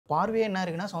பார்வையே என்ன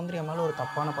இருக்குன்னா சௌந்தர்யா மேல ஒரு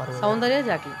தப்பான பார்வை. சௌந்தர்யா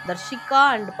ஜாக்லின், தர்ஷிகா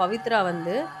அண்ட் பவித்ரா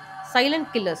வந்து சைலண்ட்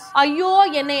கில்லர்ஸ். ஐயோ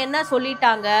என்ன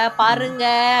சொல்லிட்டாங்க பாருங்க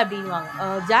அப்படின்வாங்க.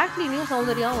 ஜாக்லினையும்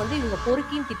சௌந்தர்யாவும் வந்து இவங்க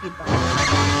பொறுக்கின்னு திட்டிருப்பாங்க.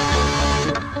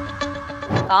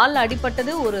 காலில்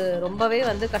அடிப்பட்டது ஒரு ரொம்பவே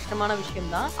வந்து கஷ்டமான விஷயம்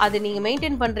தான். அது நீங்க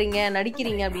மெயின்டைன் பண்றீங்க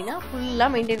நடிக்கிறீங்க அப்படின்னா ஃபுல்லா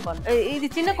மெயின்டைன் பண்ணுங்க. இது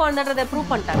சின்ன குழந்தைன்றதை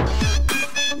ப்ரூவ் பண்ணிட்டாங்க.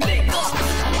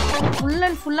 ஃபுல்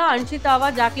அண்ட் ஃபுல்லா அன்ஷிதாவா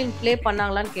ஜாக்லின் பிளே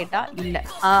பண்ணாங்களான்னு கேட்டா இல்ல.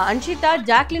 அன்ஷிதா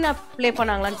ஜாக்லினா பிளே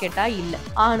பண்ணாங்களான்னு கேட்டா இல்ல.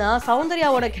 ஆனா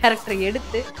சௌந்தர்யாவோட கேரக்டரை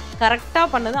எடுத்து கரெக்டா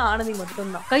பண்ணது ஆனந்தி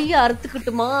மட்டும்தான். கையை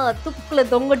அறுத்துக்கிட்டுமா தூக்குல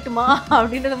தொங்கட்டுமா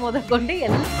அப்படின்றத முதற்கொண்டு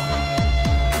எல்லாம்.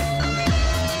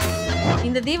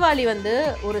 இந்த தீபாவளி வந்து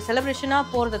ஒரு செலிப்ரேஷனா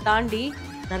போறதை தாண்டி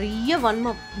நிறைய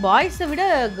வன்மம். பாய்ஸை விட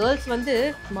கேர்ள்ஸ் வந்து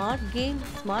smart game,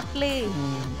 smart play,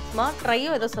 smart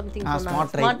trio ஏதோ சம்திங் சொன்னாங்க,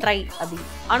 ஸ்மார்ட் ட்ரை அப்படி.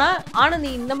 ஆனா ஆனந்தி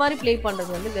இந்த மாதிரி பிளே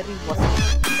பண்றது வந்து வெரி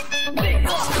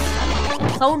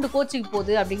சவுண்டு கோச்சிக்கு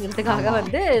போகுது அப்படிங்கிறதுக்காக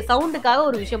வந்து சவுண்டுக்காக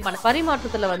ஒரு விஷயம் பண்ண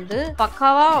பரிமாற்றத்துல வந்து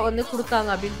பக்காவா வந்து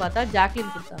கொடுத்தாங்க அப்படின்னு பார்த்தா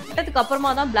ஜாக்லின் கொடுத்தாங்க. அதுக்கு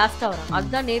அப்புறமா தான் பிளாஸ்ட் ஆகுறாங்க.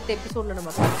 அதுதான் நேற்று எபிசோட்ல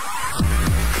நம்ம.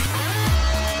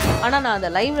 ஆனால் நான் அந்த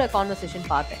லைவ்ல கான்வர்சேஷன்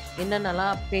பார்த்தேன்,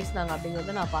 என்னென்னலாம் பேசினாங்க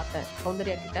அப்படிங்கிறத நான் பார்த்தேன்.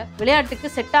 சௌந்தர்யா கிட்ட விளையாட்டுக்கு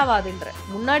செட் ஆகாதுன்ற,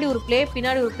 முன்னாடி ஒரு பிளே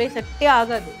பின்னாடி ஒரு பிளே செட்டே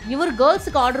ஆகாது. இவர்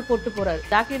கேர்ள்ஸுக்கு ஆர்டர் போட்டு போறாரு.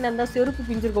 ஜாக்லின் இருந்தா செருப்பு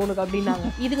பிஞ்சிருக்க உனக்கு அப்படின்னாங்க.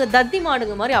 இதுங்க தத்தி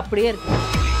மாடுங்க மாதிரி அப்படியே இருக்கு.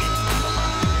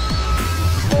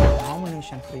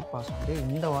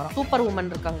 இந்த வாரம் சூப்பர் உமன்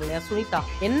இருக்காங்க இல்லையா சுனிதா,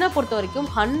 என்ன பொறுத்த வரைக்கும்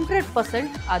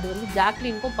 100% அது வந்து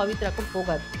ஜாக்லினுக்கும் பவித்ராக்கும்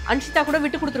போகாது. அன்ஷிதா கூட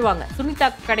விட்டு கொடுத்துருவாங்க சுனிதா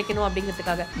கிடைக்கணும்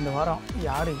அப்படிங்கிறதுக்காக. இந்த வாரம்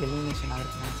யாரு எலிமினேஷன்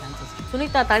ஆகிறதுக்கான சான்சஸ்?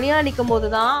 சுனிதா தனியா நிற்கும் போது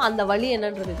தான் அந்த வழி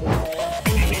என்னன்றது.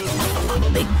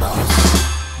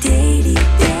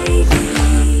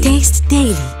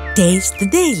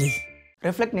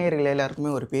 ரிஃப்ளெக்ட் நேயர்கள் எல்லாருக்குமே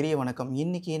ஒரு பெரிய வணக்கம்.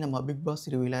 இன்றைக்கி நம்ம பிக் பாஸ்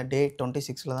ரிவ்யூவில் டே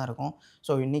 26 தான் இருக்கும்.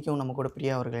 ஸோ இன்றைக்கும் நம்ம கூட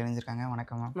பிரியா அவர்கள் இணைஞ்சிருக்காங்க.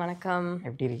 வணக்கம் மேம். வணக்கம்.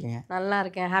 எப்படி இருக்கீங்க? நல்லா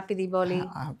இருக்கேன். Happy Deepavali.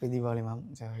 Happy Deepavali ma'am.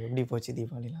 So எப்படி போச்சு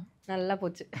தீபாவளிலாம்? நல்லா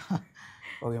போச்சு.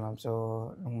 Okay ma'am. ஸோ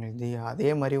உங்களுக்கு அதே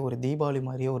மாதிரி ஒரு தீபாவளி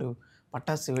மாதிரியே ஒரு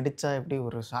பட்டாசு வெடித்தா எப்படி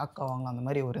ஒரு ஷாக் ஆவாங்களோ அந்த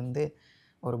மாதிரி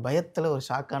ஒரு பயத்தில் ஒரு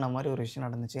ஷாக்கான மாதிரி ஒரு விஷயம்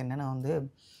நடந்துச்சு. என்னென்னா வந்து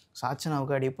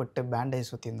சாச்சனாவுக்கு அடிப்பட்டு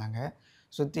பேண்டேஜ் சுற்றிருந்தாங்க.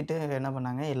 சுற்றிட்டு என்ன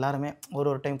பண்ணாங்க, எல்லாருமே ஒரு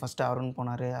டைம் ஃபஸ்ட்டு அருண்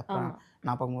போனார், அப்புறம்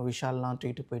நான் பார்க்கும்போது விஷால்லாம்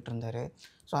தூக்கிட்டு போயிட்டு இருந்தார்.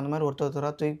 ஸோ அந்த மாதிரி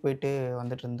ஒருத்தராக தூக்கி போயிட்டு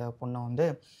வந்துட்டு இருந்த பொண்ணை வந்து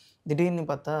திடீர்னு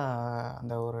பார்த்தா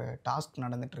அந்த ஒரு டாஸ்க்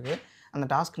நடந்துகிட்ருக்கு. அந்த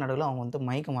டாஸ்க் நடுவில் அவங்க வந்து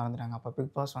மைக்கை மறந்துட்டாங்க. அப்போ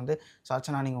பிக் பாஸ் வந்து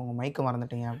சாச்சனா நீங்கள் உங்கள் மைக்கை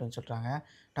மறந்துட்டீங்க அப்படின்னு சொல்கிறாங்க.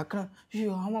 டக்குன்னு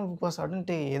ஐயோ ஆமாம் பிக் பாஸ்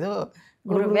அப்படின்ட்டு ஏதோ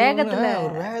ஒரு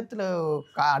வேகத்தில்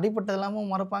அடிப்பட்டது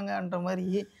இல்லாமல் மறப்பாங்கன்ற மாதிரி.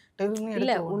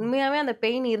 இல்லை, உண்மையாகவே அந்த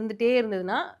பெயின் இருந்துகிட்டே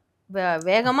இருந்ததுன்னா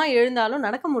வேகமாக எழுந்தாலும்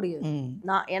நடக்க முடியும்.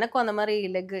 எனக்கும் அந்த மாதிரி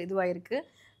லெக் இதுவாயிருக்கு.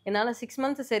 என்னால் 6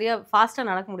 months சரியாக ஃபாஸ்ட்டாக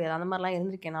நடக்க முடியாது. அந்த மாதிரிலாம்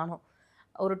இருந்திருக்கேன் நானும்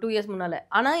ஒரு 2 years முன்னால்.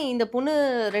 ஆனால் இந்த பொண்ணு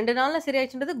 2 நாளில்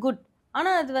சரியாயிடுச்சுன்றது குட்.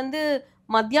 ஆனால் அது வந்து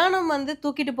மத்தியானம் வந்து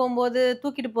தூக்கிட்டு போகும்போது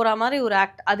தூக்கிட்டு போகிற மாதிரி ஒரு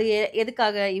ஆக்ட். அது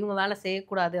எதுக்காக? இவங்க வேலை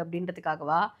செய்யக்கூடாது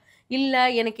அப்படின்றதுக்காகவா? இல்லை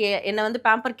என்னை வந்து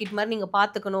பேம்பர் கிட் மாதிரி நீங்கள்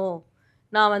பார்த்துக்கணும்,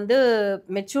 நான் வந்து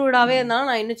மெச்சூர்டாகவே இருந்தாலும்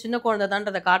நான் இன்னும் சின்ன குழந்தை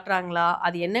தான்றதை காட்டுறாங்களா?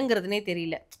 அது என்னங்கிறதுனே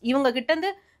தெரியல. இவங்க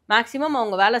கிட்டேருந்து மேக்ஸிமம்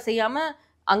அவங்க வேலை செய்யாமல்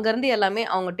அங்கேருந்து எல்லாமே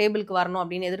அவங்க டேபிளுக்கு வரணும்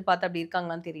அப்படின்னு எதிர்பார்த்து அப்படி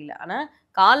இருக்காங்களான்னு தெரியல. ஆனால்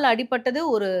காலில் அடிப்பட்டது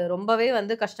ஒரு ரொம்பவே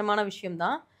வந்து கஷ்டமான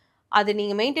விஷயம்தான். அது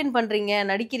நீங்கள் மெயின்டைன் பண்ணுறீங்க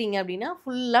நடிக்கிறீங்க அப்படின்னா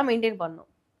ஃபுல்லாக மெயின்டைன் பண்ணணும்.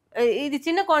 இது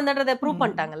சின்ன குழந்தைன்றதை ப்ரூவ்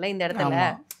பண்ணிட்டாங்கல்ல இந்த இடத்துல.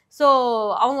 ஸோ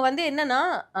அவங்க வந்து என்னன்னா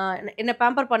என்ன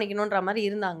பேம்பர் பண்ணிக்கணுன்ற மாதிரி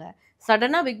இருந்தாங்க.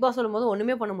 சடனாக பிக் பாஸ் சொல்லும் போது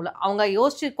ஒன்றுமே பண்ண முடியல.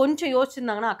 அவங்க கொஞ்சம்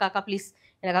யோசிச்சிருந்தாங்கன்னா அக்கா ப்ளீஸ்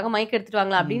எனக்காக மைக் எடுத்துட்டு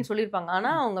வாங்களா அப்படின்னு சொல்லியிருப்பாங்க.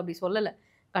 ஆனால் அவங்க அப்படி சொல்லலை.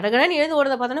 கடகடன்னு எழுந்து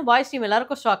ஓடுறத பார்த்தோன்னா பாய்ஸ் டீம்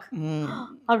எல்லாருக்கும் ஷாக்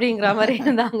அப்படிங்கிற மாதிரி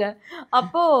இருந்தாங்க.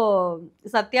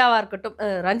 அப்போது சத்யாவாக இருக்கட்டும்,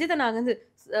 ரஞ்சிதா நாங்கள் வந்து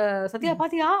சத்யா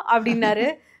பாத்தியா அப்படின்னாரு.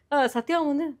 சத்யா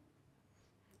வந்து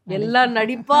எல்லாம்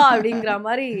நடிப்பா அப்படிங்கிற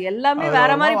மாதிரி எல்லாமே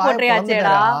வேற மாதிரி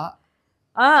போட்டுறியாச்சேடா.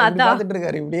 அதான்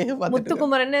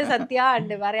முத்துக்குமரன், சத்யா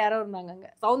அண்ட் வேற யாரோ இருந்தாங்க,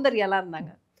 அங்கே சௌந்தர்யாலாம்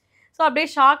இருந்தாங்க. ஸோ அப்படியே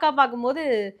ஷாக்காக பார்க்கும்போது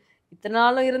இத்தனை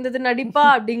நாளும் இருந்தது நடிப்பா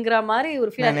அப்படிங்கிற மாதிரி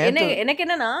ஒரு ஃபீல். எனக்கு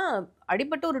என்னன்னா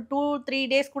அடிப்பட்டு ஒரு 2-3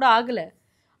 days கூட ஆகலை.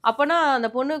 அப்போனா அந்த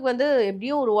பொண்ணுக்கு வந்து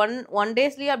எப்படியும் ஒரு ஒன்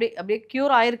டேஸ்லேயே அப்படியே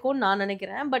க்யூர் ஆயிருக்கும்னு நான்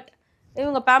நினைக்கிறேன். பட்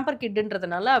இவங்க பேம்பர்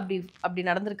கிட்டுன்றதுனால அப்படி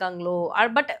நடந்திருக்காங்களோ.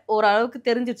 பட் ஓரளவுக்கு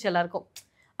தெரிஞ்சிருச்சு எல்லாருக்கும்.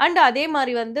 அண்ட் அதே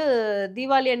மாதிரி வந்து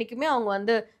தீபாவளி அன்னைக்குமே அவங்க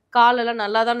வந்து காலெல்லாம்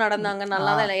நல்லா தான் நடந்தாங்க,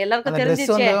 நல்லா தான் எல்லாருக்கும்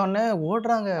தெரிஞ்சிச்சு.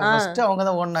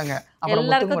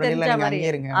 எல்லாருக்கும் தெரிஞ்ச மாதிரி.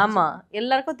 ஆமா,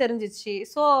 எல்லாருக்கும் தெரிஞ்சிச்சு.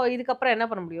 ஸோ இதுக்கப்புறம் என்ன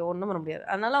பண்ண முடியும்? ஒன்றும் பண்ண முடியாது.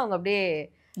 அதனால அவங்க அப்படியே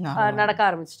நடக்க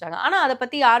ஆரம்பிச்சிட்டாங்க. ஆனால் அதை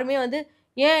பற்றி யாருமே வந்து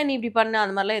ஏன் நீ இப்படி பண்ண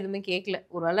அந்த மாதிரிலாம் எதுவுமே கேட்கல.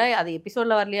 ஒருவேளை அது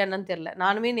எபிசோடில் வரலையா என்னன்னு தெரியல.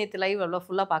 நானுமே நேற்று லைவ் அவ்வளோ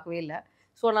ஃபுல்லாக பார்க்கவே இல்லை.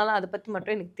 ஸோ அதனால் அதை பற்றி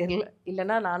மட்டும் எனக்கு தெரியல,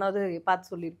 இல்லைன்னா நானும் அது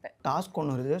பார்த்து சொல்லியிருப்பேன். டாஸ்க்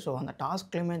ஒன்று இருக்குது. ஸோ அந்த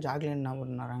டாஸ்க்லேயுமே ஜாக்லின் என்ன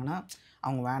பண்ணுறாங்கன்னா,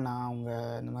 அவங்க வேணாம், அவங்க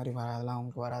இந்த மாதிரி அதெல்லாம்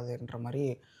அவங்களுக்கு வராதுன்ற மாதிரி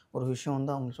ஒரு விஷயம்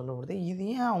வந்து அவங்களுக்கு சொல்லப்படுது. இது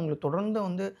ஏன் அவங்களுக்கு தொடர்ந்து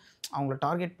வந்து அவங்கள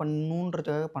டார்கெட்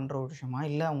பண்ணணுன்றதுக்காக பண்ணுற ஒரு விஷயமா?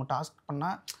 இல்லை அவங்க டாஸ்க்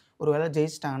பண்ணால் ஒரு வேளை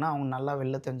ஜெயிச்சிட்டாங்கன்னா அவங்க நல்லா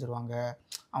வெளில தெரிஞ்சிருவாங்க,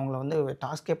 அவங்கள வந்து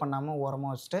டாஸ்கே பண்ணாமல்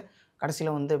ஓரமாக வச்சுட்டு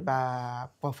கடைசியில் வந்து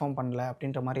பெர்ஃபார்ம் பண்ணல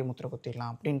அப்படின்ற மாதிரி முத்திரை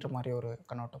குத்திடலாம் அப்படின்ற மாதிரி ஒரு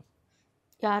கண்ணோட்டம்.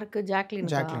 யாருக்கு?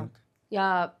 ஜாக்லினுக்கா? ஜாக்லினுக்கு. யா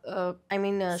ஐ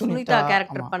மீன் சுனிதா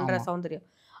கேரக்டர் பண்ணுற சௌந்தர்யம்.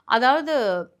 அதாவது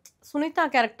சுனிதா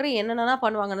கேரக்டர் என்னென்னலாம்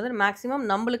பண்ணுவாங்கன்றது மேக்ஸிமம்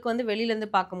நம்மளுக்கு வந்து வெளியிலேருந்து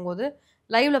பார்க்கும்போது,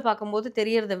 லைவில் பார்க்கும்போது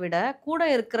தெரியறத விட கூட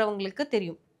இருக்கிறவங்களுக்கு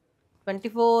தெரியும்.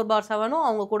 24/7ம்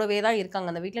அவங்க கூடவே தான் இருக்காங்க.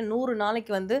 அந்த வீட்டில் 100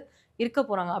 நாளைக்கு வந்து இருக்க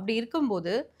போகிறாங்க. அப்படி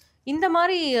இருக்கும்போது இந்த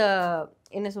மாதிரி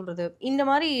என்ன சொல்கிறது, இந்த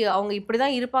மாதிரி அவங்க இப்படி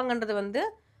தான் இருப்பாங்கன்றது வந்து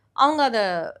அவங்க அதை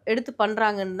எடுத்து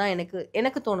பண்ணுறாங்கன்னு தான் எனக்கு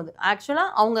எனக்கு தோணுது.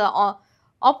 ஆக்சுவலாக அவங்க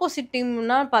ஆப்போசிட்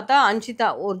டீம்னா பார்த்தா அன்ஷிதா,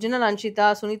 ஒரிஜினல் அன்ஷிதா,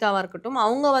 சுனிதாவாக இருக்கட்டும்,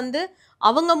 அவங்க வந்து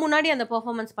அவங்க முன்னாடி அந்த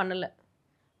பெர்ஃபார்மன்ஸ் பண்ணலை.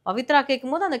 பவித்ரா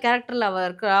கேட்கும்போது அந்த கேரக்டரில் அவள்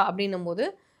இருக்கிறா அப்படின்னும்போது,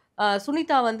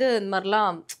 சுனிதா வந்து இந்த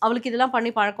மாதிரிலாம் அவளுக்கு இதெல்லாம்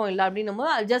பண்ணி பழக்கம் இல்லை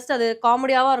அப்படின்னும்போது ஜஸ்ட் அது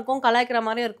காமெடியாகவும் இருக்கும், கலாய்க்கிற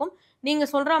மாதிரியும் இருக்கும்.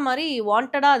 நீங்கள் சொல்கிற மாதிரி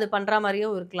வாண்டடாக அது பண்ணுற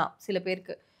மாதிரியும் இருக்கலாம் சில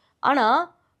பேருக்கு. ஆனால்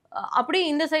அப்படியே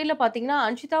இந்த சைடில் பார்த்தீங்கன்னா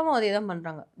அன்ஷிதாவும் அதே தான்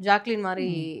பண்ணுறாங்க. ஜாக்லின் மாதிரி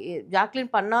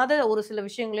ஜாக்லின் பண்ணாத ஒரு சில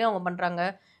விஷயங்களையும் அவங்க பண்ணுறாங்க.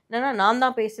 என்னன்னா, நான்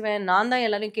தான் பேசுவேன், நான் தான்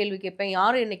எல்லாரையும் கேள்வி கேட்பேன்,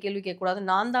 யாரும் என்னை கேள்வி கேட்கக்கூடாது,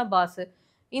 நான் தான் பாஸு.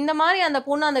 இந்த மாதிரி அந்த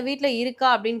பொண்ணு அந்த வீட்ல இருக்கா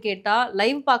அப்படின்னு கேட்டா,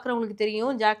 லைவ் பார்க்குறவங்களுக்கு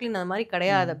தெரியும் ஜாக்லின் அந்த மாதிரி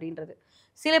கிடையாது அப்படின்றது.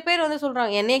 சில பேர் வந்து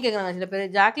சொல்றாங்க, என்னையே கேட்குறாங்க சில பேர்,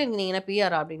 "ஜாக்லின் நீங்க என்ன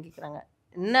பிஆரா?" அப்படின்னு கேட்குறாங்க.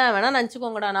 "என்ன வேணா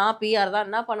நெனச்சுக்கோங்கடா, நான் பிஆர் தான்.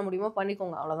 என்ன பண்ண முடியுமோ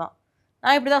பண்ணிக்கோங்க அவ்வளோதான்."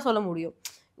 நான் இப்படி தான் சொல்ல முடியும்.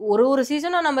 ஒரு ஒரு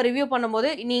சீசனும் நம்ம ரிவ்யூ பண்ணும்போது,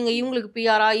 நீங்க இவங்களுக்கு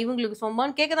பிஆரா, இவங்களுக்கு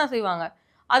சொம்மான்னு கேட்க தான் செய்வாங்க.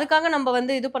 அதுக்காக நம்ம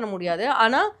வந்து இது பண்ண முடியாது.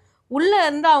 ஆனா, உள்ள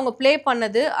இருந்து அவங்க ப்ளே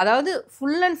பண்ணது, அதாவது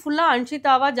ஃபுல் அண்ட் ஃபுல்லா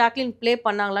அன்ஷிதாவா ஜாக்லின் ப்ளே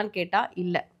பண்ணாங்களான்னு கேட்டா,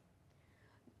 இல்ல.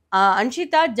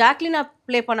 அன்ஷிதா ஜாக்லினா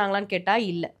ப்ளே பண்ணாங்களான்னு கேட்டா,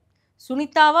 இல்ல.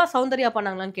 சுனிதாவா சௌந்தர்யா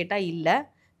பண்ணாங்களான்னு கேட்டா, இல்ல.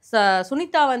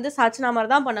 சுனிதா வந்து சாச்சனா மாரி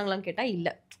தான் பண்ணாங்களான்னு கேட்டா, இல்ல.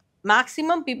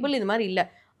 மேக்ஸிமம் பீப்பிள் இது மாரி இல்ல.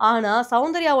 ஆனா,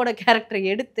 சௌந்தர்யாவோட கேரக்டர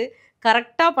எடுத்து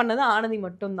கரெக்ட்டா பண்ணது ஆனந்தி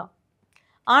மட்டும் தான்.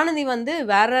 ஆனந்தி வந்து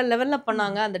வேற லெவல்ல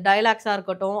பண்ணாங்க. அந்த டயலாக்ஸா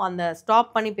இருக்கட்டும், அந்த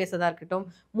ஸ்டாப் பண்ணி பேசுறதா இருக்கட்டும்,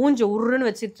 மூஞ்ச உர்ருன்னு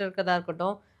வச்சுட்டு இருக்கதா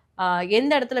இருக்கட்டும்,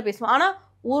 எந்த இடத்துல பேசுவோம். ஆனா,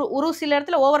 ஒரு சில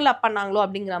இடத்துல ஓவர்லேப் பண்ணாங்களோ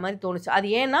அப்படிங்கிற மாரி தோணுச்சு. அது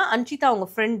ஏன்னா, அன்ஷிதா அவங்க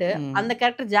ஃப்ரெண்டு. அந்த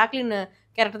கேரக்டர் ஜாக்லின்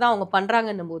கேரக்டர் தான் அவங்க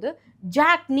பண்றாங்கன்னும்போது,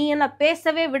 "ஜாக் நீ என்ன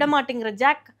பேசவே விட மாட்டேங்கிற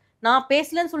ஜாக். நான்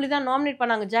பேசலன்னு சொல்லி தான் நாமினேட்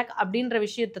பண்ணாங்க ஜாக்." அப்படின்ற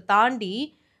விஷயத்த தாண்டி,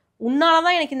 "உன்னால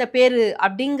தான் எனக்கு இந்த பேரு"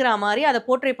 அப்படிங்கிற மாரி அத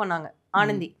போர்ட்ரே பண்ணாங்க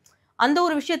ஆனந்தி. அந்த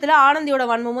ஒரு விஷயத்துல ஆனந்தியோட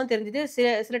வன்மமும் தெரிஞ்சுது. சில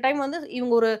சில டைம் வந்து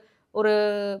இவங்க ஒரு ஒரு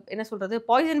என்ன சொல்றது?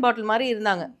 பாய்சன் பாட்டில் மாரி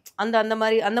இருந்தாங்க.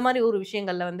 அந்த மாரி ஒரு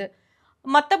விஷயங்கள்ல வந்து.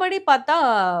 மத்தபடி பார்த்தா,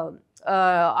 அ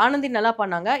ஆனந்தி நல்லா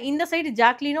பண்ணாங்க. இந்த சைடு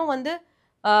ஜாக்லினும் வந்து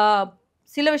அ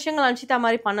சில விஷயங்கள் அன்ஷிதா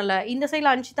மாரி பண்ணல. இந்த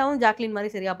சைடுல அன்ஷிதாவும் ஜாக்லின் மாரி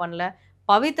சரியா பண்ணல.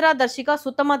 பவித்ரா, தர்ஷிகா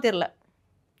சுத்தமா தெரியல.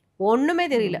 ஒண்ணுமே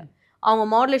தெரியல. அவங்க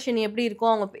மாடுலேஷன் எப்படி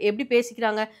இருக்கும்? அவங்க எப்படி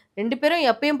பேசிக்கிறாங்க? 2 பேரும்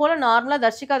எப்பயும் போல நார்மலா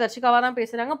தர்ஷிகாவா தான்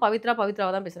பேசுறாங்க.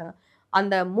 பவித்ராவா தான் பேசுறாங்க.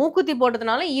 அந்த மூக்குத்தி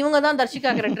போட்டதுனால இவங்க தான்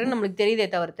தர்ஷிகா கேரக்டர்ன்னு நம்மளுக்கு தெரியுதே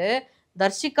தவிர்த்து,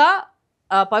 தர்ஷிகா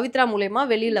பவித்ரா மூலியமா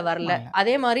வெளியில வரல.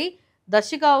 அதே மாரி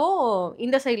தர்ஷிகாவும்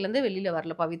இந்த சைட்லருந்து வெளியில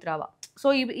வரல பவித்ராவா. ஸோ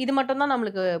இது மட்டும் தான்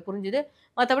நம்மளுக்கு புரிஞ்சுது.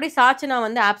 மத்தபடி சாச்சனா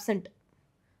வந்து ஆப்சென்ட்.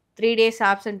 3 டேஸ்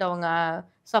ஆப்சென்ட் அவங்க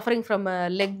சஃபரிங் ஃப்ரம்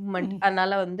லெக்மெண்ட்.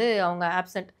 அதனால வந்து அவங்க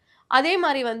ஆப்சென்ட். அதே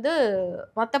மாரி வந்து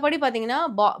மத்தபடி பார்த்தீங்கன்னா,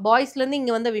 பாய்ஸ்லேருந்து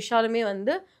இங்க வந்த விஷாலுமே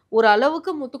வந்து ஒரு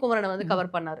அளவுக்கு முத்துக்குமரன வந்து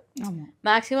கவர் பண்ணாரு.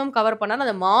 மேக்ஸிமம் கவர் பண்ணாரு.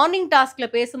 அந்த மார்னிங் டாஸ்க்ல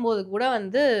பேசும்போது கூட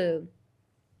வந்து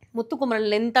முத்துக்குமரன்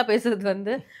லென்த்தா பேசுறது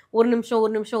வந்து 1 நிமிஷம்,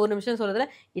 1 நிமிஷம், 1 நிமிஷம் சொல்றதுல,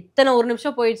 இத்தன 1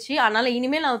 நிமிஷம் போயிடுச்சு. அதனால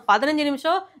இனிமேல் நான் 15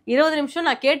 நிமிஷம், 20 நிமிஷம்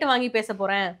நான் கேட்டு வாங்கி பேச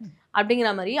போறேன். அப்படிங்கிற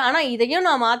மாரி. ஆனா இதையும்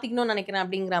நான் மாத்திக்கணும்னு நெனைக்கிறேன்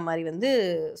அப்படிங்கிற மாரி வந்து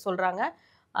சொல்றாங்க.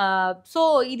 ஸோ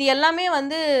இது எல்லாமே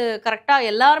வந்து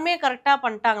எல்லாருமே கரெக்ட்டா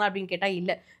பண்ணிட்டாங்களா அப்படின்னு கேட்டா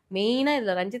இல்ல. மெயினா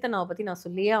இதுல ரஞ்சித் அண்ணாவ பத்தி நான்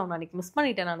சொல்லியே ஆகணும். அன்னைக்கு மிஸ்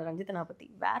பண்ணிட்டேன் நான் ரஞ்சித் அண்ணாவ பத்தி.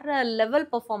 வேற லெவல்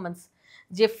பெர்ஃபார்மன்ஸ்.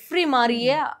 ஜெஃப்ரி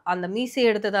மாரியே அந்த மீசை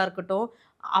எடுத்ததா இருக்கட்டும்,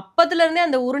 அப்பத்துல இருந்தே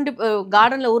அந்த உருண்டு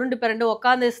கார்டன்ல உருண்டு பெரண்டு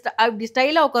உட்காந்து அப்படி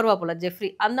ஸ்டைலா உட்காருவா போல ஜெஃப்ரி.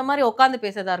 அந்த மாரி உட்காந்து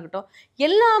பேசுறதா இருக்கட்டும்,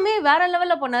 எல்லாமே வேற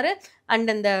லெவல்ல பண்ணாரு.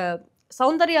 அண்ட் அந்த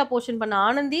சௌந்தர்யா போர்ஷன் பண்ண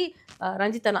ஆனந்தி,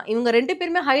 ரஞ்சித் அண்ணா இவங்க 2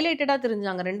 பேருமே ஹைலைட்டடா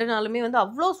தெரிஞ்சாங்க. 2 நாளுமே வந்து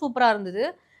அவ்ளோ சூப்பரா இருந்தது.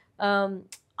 அம்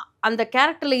அந்த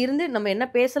கேரக்டர்ல இருந்து நம்ம என்ன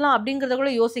பேசலாம் அப்படிங்கிறத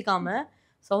கூட யோசிக்காம,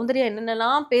 சௌந்தர்யா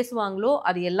என்னென்னலாம் பேசுவாங்களோ,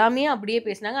 அது எல்லாமே அப்படியே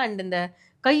பேசினாங்க. அண்ட் இந்த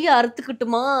கைய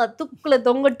அறுத்துக்கட்டுமா, தூக்குல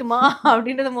தொங்கட்டுமா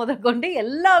அப்படின்றத முதற்கொண்டு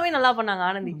எல்லாமே நல்லா பண்ணாங்க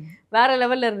ஆனந்தி. வேற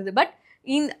லெவல்ல இருந்தது. பட்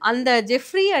அந்த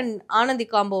ஜெஃப்ரி அண்ட் ஆனந்தி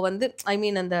காம்போ வந்து ஐ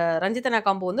மீன் அந்த ரஞ்சித் அண்ணா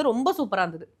காம்போ வந்து ரொம்ப சூப்பரா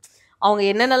இருந்தது. அவங்க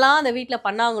என்னென்னலாம் அந்த வீட்ல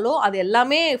பண்ணாங்களோ, அது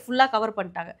எல்லாமே ஃபுல்லா கவர்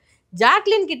பண்ணிட்டாங்க.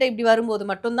 ஜாக்லின் கிட்ட இப்படி வரும்போது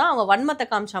மட்டும் தான் அவங்க வன்மத்த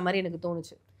காமிச்ச மாரி எனக்கு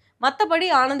தோணுச்சு. மற்றபடி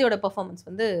ஆனந்தியோட பெர்ஃபார்மன்ஸ்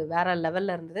வந்து வேற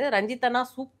லெவல்ல இருந்தது. ரஞ்சித்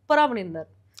சூப்பரா பண்ணியிருந்தார்,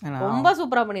 ரொம்ப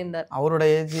சூப்பரா பண்ணியிருந்தார். அவரோட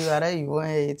ஏஜ் வேற,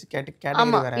 இவன் ஏஜ் ஆமா.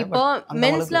 கேட்டகரி வேற. இப்போ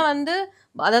மென்ஸ்ல வந்து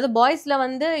அதாவது பாய்ஸ்ல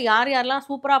வந்து யாரெல்லாம்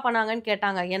சூப்பரா பண்ணாங்கன்னு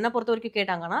கேட்டாங்க. என்ன பொறுத்த வரைக்கும்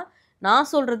கேட்டாங்கன்னா, நான்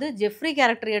சொல்றது ஜெஃப்ரி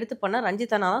கேரக்டர் எடுத்து பண்ண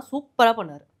ரஞ்சித் தான் சூப்பரா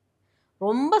பண்ணாரு.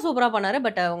 ரொம்ப சூப்பரா பண்ணாரு.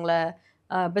 பட் அவங்கள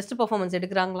பெஸ்ட் பெர்ஃபார்மன்ஸ்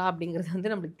எடுக்குறாங்களா அப்படிங்கிறது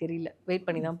வந்து நம்மளுக்கு தெரியல. வெயிட்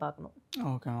பண்ணி தான் பார்க்கணும்.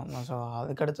 Okay ma'am. ஸோ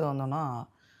அதுக்கடுத்து வந்தோன்னா,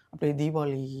 அப்படியே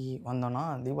தீபாவளி வந்தோன்னா,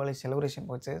 தீபாவளி செலிப்ரேஷன்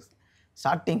போச்சு.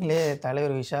 ஸ்டார்டிங்லேயே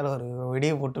தலைவர் விஷால் ஒரு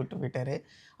வெடியை போட்டு விட்டு போயிட்டார்.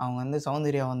 அவங்க வந்து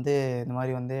சௌந்தர்யா வந்து இந்த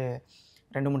மாதிரி வந்து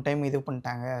 2-3 டைம் இது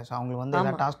பண்ணிட்டாங்க. ஸோ அவங்களுக்கு வந்து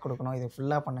எதாவது டாஸ்க் கொடுக்கணும், இது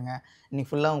ஃபுல்லாக பண்ணுங்கள், இன்னைக்கு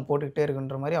ஃபுல்லாக அவங்க போட்டுக்கிட்டே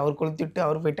இருக்குன்ற மாதிரி அவர் கொளுத்தி விட்டு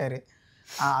அவர் போயிட்டார்.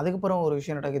 அதுக்கப்புறம் ஒரு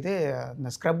விஷயம் நடக்குது, இந்த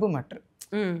ஸ்க்ரப்பு மேட்ரு.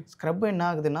 ஸ்க்ரப்பு என்ன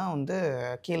ஆகுதுன்னா வந்து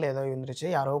கீழே ஏதோ இருந்துருச்சு,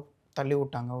 யாரோ தள்ளி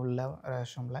விட்டாங்க உள்ள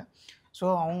ரெஸ்ட்ரூமில். ஸோ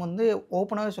அவங்க வந்து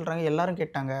ஓப்பனாகவே சொல்கிறாங்க, எல்லோரும்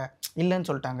கேட்டாங்க, இல்லைன்னு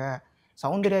சொல்லிட்டாங்க.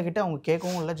 சௌந்தர்யா கிட்டே அவங்க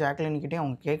கேட்கவும் இல்லை, ஜாக்லின் கிட்டேயும்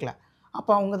அவங்க கேட்கல.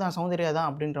 அப்போ அவங்க தான் சௌந்தர்யா தான்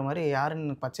அப்படின்ற மாதிரி யாருன்னு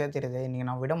எனக்கு பச்சையாக தெரியுது, இன்றைக்கி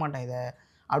நான் விட மாட்டேன் இதை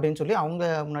அப்படின்னு சொல்லி அவங்க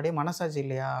முன்னாடியே மனசாட்சி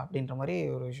இல்லையா அப்படின்ற மாதிரி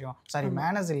ஒரு விஷயம், சாரி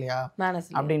மேனஸ் இல்லையா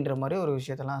அப்படின்ற மாதிரி ஒரு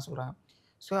விஷயத்தெல்லாம் சொல்கிறாங்க.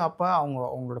 ஸோ அப்போ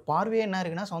அவங்களோட பார்வையே என்ன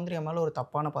இருக்குன்னா, சௌந்தர்யா மேலே ஒரு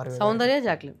தப்பான பார்வை. சௌந்தர்யா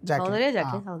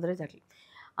ஜாக்லின்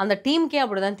அந்த டீமுக்கே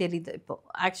அப்படி தான் தெரியுது. இப்போ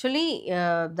ஆக்சுவலி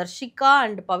தர்ஷிகா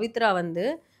அண்ட் பவித்ரா வந்து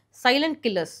சைலண்ட்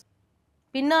கில்லர்ஸ்.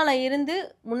 பின்னால் இருந்து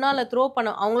முன்னால்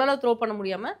அவங்களால த்ரோ பண்ண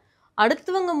முடியாமல்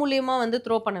அடுத்தவங்க மூலியமாக வந்து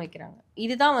த்ரோ பண்ண வைக்கிறாங்க.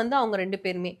 இதுதான் வந்து அவங்க 2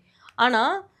 பேருமே.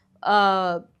 ஆனால்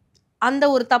அந்த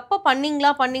ஒரு தப்பை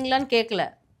பண்ணீங்களான்னு கேட்கல.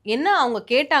 என்ன அவங்க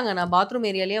கேட்டாங்கன்னா, பாத்ரூம்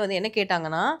ஏரியாலேயே வந்து என்ன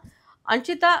கேட்டாங்கன்னா,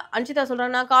 அன்ஷிதா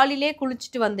சொல்கிறாங்க, நான் காலையிலே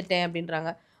குளிச்சுட்டு வந்துட்டேன்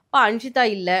அப்படின்றாங்க. அப்போ அன்ஷிதா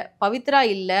இல்லை, பவித்ரா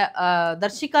இல்லை,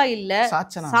 தர்ஷிகா இல்லை,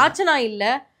 சாச்சனா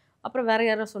இல்லை, அப்புறம் வேற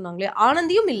யாரோ சொன்னாங்களே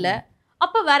ஆனந்தியும் இல்லை.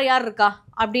 அப்போ வேற யார் இருக்கா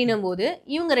அப்படின்னும் போது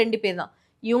இவங்க 2 பேர் தான்.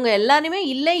 இவங்க எல்லாருமே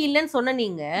இல்லைன்னு சொன்ன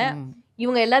நீங்கள்,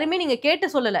 இவங்க எல்லாருமே நீங்கள் கேட்டு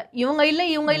சொல்லலை. இவங்க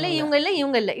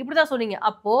இல்லை இப்படிதான் சொன்னீங்க.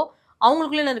 அப்போ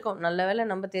அவங்களுக்குள்ள என்ன இருக்கும், நல்ல வேலை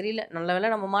நம்ம தெரியல, நல்ல வேலை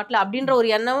நம்ம மாட்டல அப்படின்ற ஒரு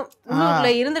எண்ணம்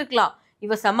உங்களுக்குள்ள இருந்திருக்கலாம்.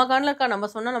 இவ செம்ம கான்ல இருக்கா, நம்ம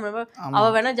சொன்னா நம்ம அவ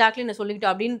வேணா ஜாக்லினை சொல்லிக்கிட்டு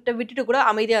அப்படின்ட்டு விட்டுட்டு கூட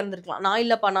அமைதியா இருந்திருக்கலாம். நான்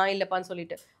இல்லப்பான்னு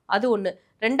சொல்லிட்டு. அது ஒண்ணு.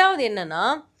 2வது என்னன்னா,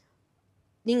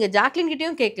 நீங்க ஜாக்லின்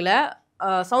கிட்டயும் கேட்கல,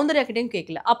 சௌந்தர்யா கிட்டயும்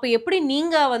கேட்கல. அப்ப எப்படி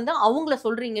நீங்க வந்து அவங்கள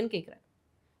சொல்றீங்கன்னு கேட்கிறேன்.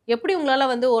 எப்படி உங்களால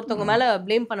வந்து ஒருத்தவங்க மேல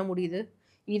ப்ளேம் பண்ண முடியுது?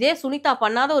 இதே சுனிதா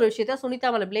பண்ணாத ஒரு விஷயத்த சுனிதா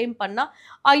மேல ப்ளேம் பண்ணா,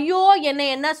 ஐயோ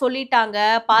என்ன சொல்லிட்டாங்க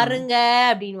பாருங்க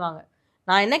அப்படின்வாங்க.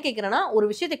 நான் என்ன கேட்குறேன்னா, ஒரு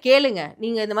விஷயத்த கேளுங்க.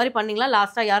 நீங்க இந்த மாதிரி பண்ணீங்களா,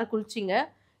 லாஸ்டா யார் குளிச்சிங்க,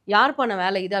 யார் பண்ண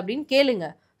வேலை இது அப்படின்னு கேளுங்க.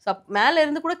 மேல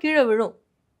இருந்து கூட கீழே விழும்.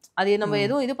 அது நம்ம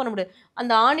எதுவும் இது பண்ண முடியாது.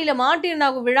 அந்த ஆணில மாட்டிருந்தா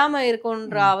விழாம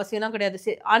இருக்கும்ன்ற அவசியம்லாம்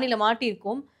கிடையாது. ஆணில மாட்டி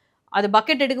இருக்கும், அது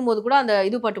பக்கெட் எடுக்கும்போது கூட அந்த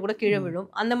இது பட்டு கூட கீழே விழும்.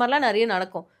 அந்த மாதிரிலாம் நிறைய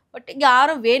நடக்கும். பட் இங்கே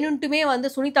யாரும் வேணுன்ட்டுமே வந்து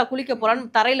சுனிதா குளிக்க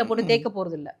போறான்னு தரையில போட்டு தேய்க்க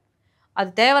போறது இல்லை. அது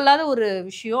தேவையில்லாத ஒரு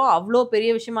விஷயம், அவ்வளோ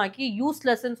பெரிய விஷயமாக்கி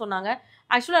யூஸ்லெஸ்ன்னு சொன்னாங்க.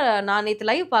 ஆக்சுவலாக நான் நேற்று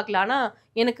லைவ் பார்க்கல, ஆனால்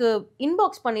எனக்கு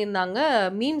இன்பாக்ஸ் பண்ணியிருந்தாங்க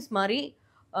மீம்ஸ் மாதிரி.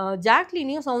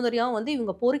 ஜாக்லினையும் சௌந்தர்யாவும் வந்து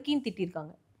இவங்க பொறுக்கின்னு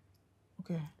திட்டிருக்காங்க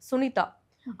சுனிதா.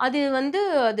 அது வந்து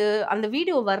அந்த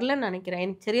வீடியோ வரலன்னு நினைக்கிறேன்,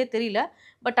 எனக்கு சரியா தெரியல.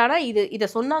 பட் ஆனால் இதை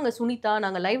சொன்னாங்க சுனிதா,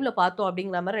 நாங்கள் லைவ்ல பார்த்தோம்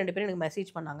அப்படிங்கிற மாதிரி 2 பேரும் எனக்கு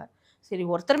மெசேஜ் பண்ணாங்க. சரி,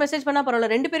 ஒருத்தர் மெசேஜ் பண்ணால்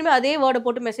பரவாயில்ல, 2 பேருமே அதே வேர்டை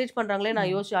போட்டு மெசேஜ் பண்ணுறாங்களே,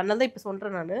 நான் யோசிச்சு அண்ணன் தான் இப்போ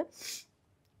சொல்கிறேன். நான்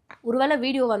ஒருவேளை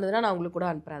வீடியோ வந்ததுன்னா நான் உங்களுக்கு கூட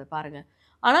அனுப்புறேன், அதை பாருங்க.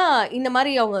 ஆனால் இந்த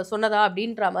மாதிரி அவங்க சொன்னதா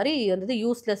அப்படின்ற மாதிரி வந்து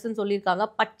யூஸ்லெஸ்ன்னு சொல்லியிருக்காங்க,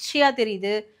 பச்சையாக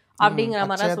தெரியுது அப்படிங்கிற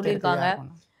மாதிரிலாம் சொல்லியிருக்காங்க.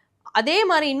 அதே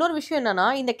மாதிரி இன்னொரு விஷயம் என்னன்னா,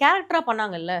 இந்த கேரக்டராக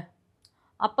பண்ணாங்கல்ல,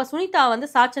 அப்போ சுனிதா வந்து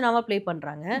சாச்சனாவாக ப்ளே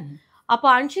பண்ணுறாங்க. அப்போ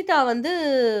அன்ஷிதா வந்து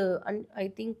ஐ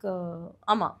திங்க்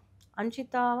ஆமாம்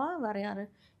அன்ஷிதாவா வேற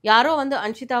யாரோ வந்து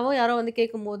அன்ஷிதாவோ யாரோ வந்து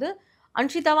கேட்கும்போது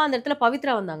அன்ஷிதாவா அந்த இடத்துல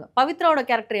பவித்ரா வந்தாங்க. பவித்ராவோட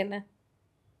கேரக்டர் என்ன?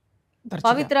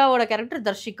 பவித்ராவோட கேரக்டர்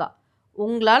தர்ஷிகா.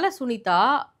 உங்களால சுனிதா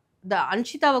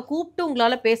அன்ஷிதாவை கூப்பிட்டு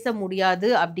உங்களால பேச முடியாது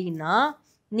அப்படின்னா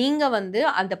நீங்க வந்து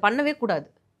அந்த பண்ணவே கூடாது.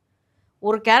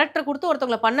 ஒரு கேரக்டர் கொடுத்து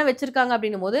ஒருத்தவங்களை பண்ண வச்சிருக்காங்க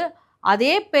அப்படின்னும் போது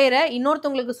அதே பேரை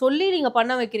இன்னொருத்தவங்களுக்கு சொல்லி நீங்க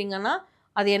பண்ண வைக்கிறீங்கன்னா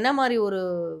அது என்ன மாதிரி ஒரு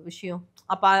விஷயம்?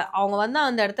 அப்ப அவங்க வந்து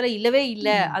அந்த இடத்துல இல்லவே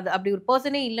இல்லை, அது அப்படி ஒரு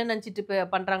பர்சனே இல்லைன்னு நினச்சிட்டு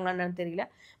பண்றாங்களான்னு தெரியல.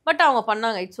 பட் அவங்க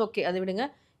பண்ணாங்க, இட்ஸ் ஓகே, அதை விடுங்க.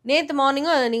 நேற்று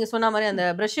மார்னிங்கும் நீங்க சொன்ன மாதிரி அந்த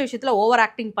ப்ரஷ் விஷயத்துல ஓவர்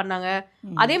ஆக்டிங் பண்ணாங்க.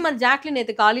 அதே மாதிரி ஜாக்லின்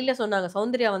நேற்று காலையில சொன்னாங்க,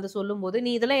 சௌந்தர்யா வந்து சொல்லும்போது,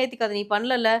 நீ இதெல்லாம் ஏத்திக்காத, நீ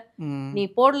பண்ணல, நீ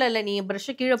போடல, நீ ப்ரஷ்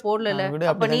கீழே போடல,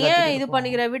 அப்ப நீ ஏன் இது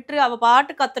பண்ணிக்கிற, விட்டுரு, அவ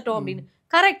பாட்டு கத்தட்டும் அப்படின்னு.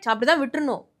 கரெக்ட், அப்படிதான்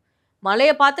விட்டுறணும்.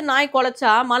 மலையை பார்த்து நாய்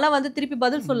குலைச்சா மலை வந்து திருப்பி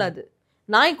பதில் சொல்லாது,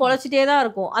 நாய் குலைச்சிட்டே தான்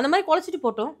இருக்கும். அந்த மாதிரி குலைச்சிட்டு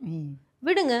போட்டோம்,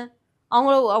 விடுங்க.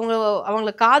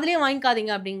 அவங்கள காதலே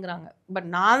வாங்கிக்காதீங்க அப்படிங்கிறாங்க. பட்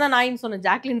நான் தான் நாயின்னு சொன்னேன்,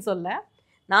 ஜாக்லின் சொல்ல,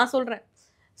 நான் சொல்றேன்.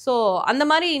 ஸோ அந்த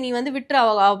மாதிரி நீ வந்து விட்டுரு,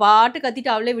 அவள் பாட்டு கத்திட்டு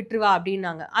அவளே விட்டுருவா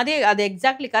அப்படின்னாங்க. அது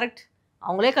எக்ஸாக்ட்லி கரெக்ட்.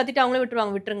 அவங்களே கத்திட்டு அவங்களே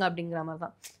விட்டுருவாங்க, விட்டுருங்க அப்படிங்கிற மாதிரி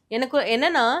தான். எனக்கு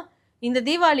என்னன்னா, இந்த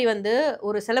தீபாவளி வந்து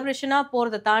ஒரு செலிப்ரேஷனாக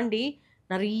போகிறத தாண்டி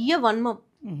நிறைய வன்மம்,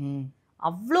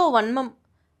 அவ்வளோ வன்மம்.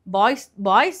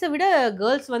 பாய்ஸை விட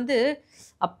கேர்ள்ஸ் வந்து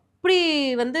அப்படி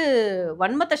வந்து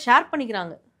வன்மத்தை ஷேர்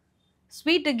பண்ணிக்கிறாங்க.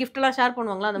 ஸ்வீட்டு கிஃப்ட்லாம் ஷேர்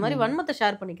பண்ணுவாங்களா, அந்த மாதிரி வன்மத்தை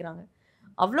ஷேர் பண்ணிக்கிறாங்க.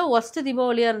 அவ்வளோ ஒஸ்ட்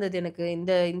தீபாவளியாக இருந்தது எனக்கு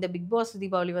இந்த இந்த பிக் பாஸ்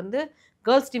தீபாவளி வந்து.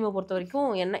 கேர்ள்ஸ் டீமை பொறுத்த வரைக்கும்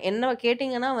என்ன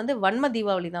கேட்டிங்கன்னா வந்து வன்ம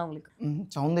தீபாவளி தான் உங்களுக்கு.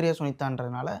 சௌந்தர்யா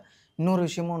சுனிதான்றதுனால இன்னொரு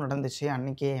விஷயமும் நடந்துச்சு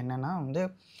அன்றைக்கே. என்னென்னா வந்து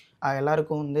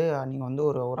எல்லாருக்கும் வந்து நீங்கள் வந்து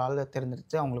ஒரு ஆளை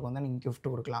தேர்ந்தெடுத்து அவங்களுக்கு வந்து நீங்கள் கிஃப்ட்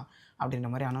கொடுக்கலாம் அப்படின்ற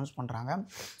மாதிரி அனௌன்ஸ் பண்ணுறாங்க.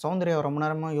 சௌந்தர்யா ரொம்ப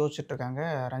நேரமாக யோசிச்சுட்டு இருக்காங்க.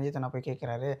 ரஞ்சித் அண்ணா போய்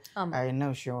கேட்குறாரு, என்ன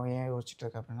விஷயம், ஏன் யோசிச்சுட்டு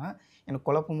இருக்க அப்படின்னா, எனக்கு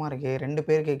குழப்பமாக இருக்குது, 2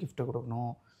 பேருக்கே கிஃப்ட்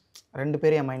கொடுக்கணும், 2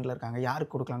 பேர் என் மைண்டில் இருக்காங்க,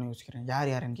 யாருக்கு கொடுக்கலான்னு யோசிக்கிறேன்.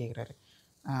 யாருன்னு கேட்குறாரு.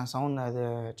 அது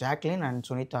ஜாக்லின் அண்ட்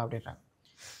சுனிதா அப்படின்றாங்க.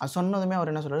 அது சொன்னதுமே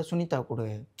அவர் என்ன சொல்கிறார், சுனிதா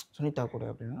கொடு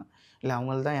அப்படின்னா, இல்லை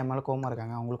அவங்களுக்கு தான் என் மேலே கோவமாக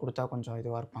இருக்காங்க, அவங்களுக்கு கொடுத்தா கொஞ்சம்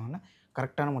இதுவாக இருப்பாங்கன்னு,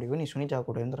 கரெக்டான முடிவு நீ சுனிதா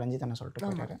கொடுன்னு ரஞ்சித் அண்ணா சொல்லிட்டு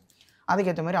போயிட்டாரு.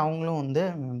 அதுக்கேற்ற மாதிரி அவங்களும் வந்து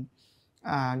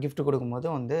கிஃப்ட் கொடுக்கும்போது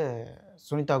வந்து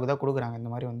சுனிதாவுக்கு தான் கொடுக்குறாங்க. இந்த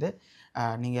மாதிரி வந்து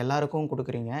நீங்கள் எல்லாருக்கும்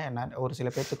கொடுக்குறீங்க, ஒரு சில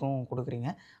பேர்த்துக்கும் கொடுக்குறீங்க,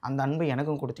 அந்த அன்பு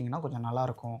எனக்கும் கொடுத்தீங்கன்னா கொஞ்சம்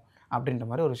நல்லாயிருக்கும் அப்படின்ற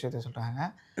மாதிரி ஒரு விஷயத்த சொல்கிறாங்க.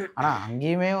 ஆனால்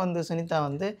அங்கேயுமே வந்து சுனிதா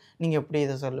வந்து நீங்கள் எப்படி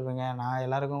இதை சொல்லுவீங்க, நான்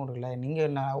எல்லாருக்கும் கொடுக்கல,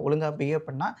 நீங்கள் நான் ஒழுங்காக பிஹேவ்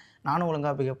பண்ணால் நானும்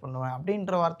ஒழுங்காக பிஹேவ் பண்ணுவேன்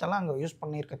அப்படின்ற வார்த்தைலாம் அங்கே யூஸ்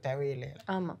பண்ணியிருக்க தேவையில்லையே.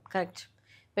 ஆமாம், கரெக்ட்.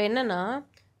 இப்போ என்னென்னா,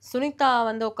 சுனிதா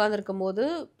வந்து உட்காந்துருக்கும் போது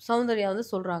சௌந்தர்யா வந்து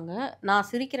சொல்கிறாங்க, நான்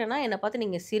சிரிக்கிறேன்னா என்னை பார்த்து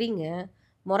நீங்கள் சிரிங்க,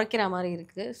 முறைக்கிற மாதிரி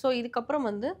இருக்குது. ஸோ இதுக்கப்புறம்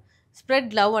வந்து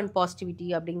ஸ்ப்ரெட் லவ் அண்ட் பாசிட்டிவிட்டி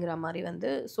அப்படிங்கிற மாதிரி வந்து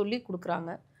சொல்லி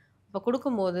கொடுக்குறாங்க. இப்போ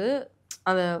கொடுக்கும்போது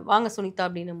அதை வாங்க சுனிதா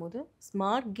அப்படின்னும் போது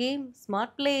smart game,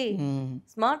 smart play,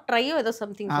 smart trio ஏதோ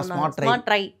சம்திங் சொன்னாங்க, ஸ்மார்ட்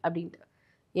ட்ரை அப்படின்ட்டு.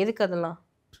 எதுக்கு அதெல்லாம்?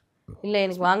 இல்லை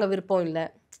எனக்கு வாங்க விருப்பம் இல்லை,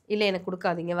 இல்லை எனக்கு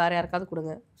கொடுக்காதீங்க, வேறு யாருக்காவது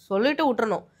கொடுங்க சொல்லிட்டு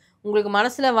விட்டுறணும். உங்களுக்கு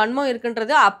மனசில் வன்மம்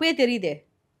இருக்குன்றது அப்பயே தெரியுதே.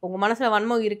 உங்கள் மனசில்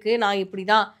வன்மம் இருக்குது, நான் இப்படி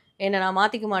தான், என்னை நான்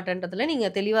மாற்றிக்க மாட்டேன்றதுல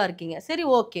நீங்கள் தெளிவாக இருக்கீங்க. சரி,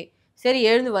 ஓகே, சரி,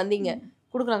 எழுந்து வந்தீங்க,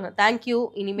 கொடுக்குறாங்க, தேங்க்யூ,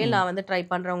 இனிமேல் நான் வந்து ட்ரை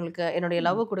பண்ணுறேன், உங்களுக்கு என்னுடைய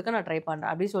லவ் கொடுக்க நான் ட்ரை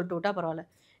பண்ணுறேன் அப்படின்னு சொல்லிட்டு விட்டா பரவாயில்ல.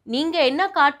 நீங்கள் என்ன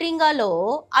காட்டுறீங்களோ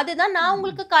அதுதான் நான்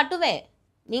உங்களுக்கு காட்டுவேன்,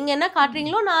 நீங்கள் என்ன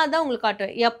காட்டுறீங்களோ நான் அதான் உங்களுக்கு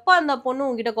காட்டுவேன். எப்போ அந்த பொண்ணு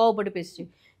உங்ககிட்ட கோவப்பட்டு பேசிச்சு,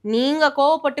 நீங்கள்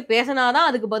கோவப்பட்டு பேசினாதான்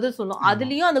அதுக்கு பதில் சொல்லும்.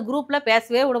 அதுலேயும் அந்த குரூப்பில்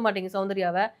பேசவே விட மாட்டீங்க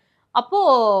சௌந்தர்யாவை.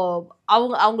 அப்போது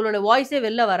அவங்களோட வாய்ஸே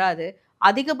வெளில வராது.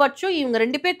 அதிகபட்சம் இவங்க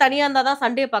 2 பேர் தனியாக இருந்தால் தான்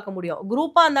சண்டையை பார்க்க முடியும்.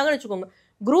 குரூப்பாக இருந்தாங்கன்னு வச்சுக்கோங்க,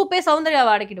 குரூப்பே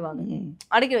சௌந்தர்யாவை அடக்கிடுவாங்க.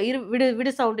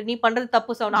 விடு சவுண்டு, நீ பண்ணுறது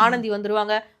தப்பு சவுண்டு. ஆனந்தி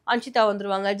வந்துருவாங்க, அன்ஷிதா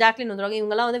வந்துருவாங்க, ஜாக்லின் வந்துருவாங்க,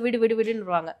 இவங்கெல்லாம் வந்து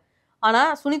விடுன்னுருவாங்க.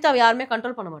 ஆனால் சுனிதாவை யாருமே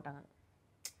கண்ட்ரோல் பண்ண மாட்டாங்க.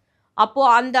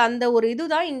 அப்போது அந்த ஒரு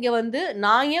இதுதான் இங்கே வந்து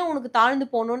நான் ஏன் உனக்கு தாழ்ந்து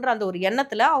போகணுன்ற அந்த ஒரு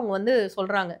எண்ணத்தில் அவங்க வந்து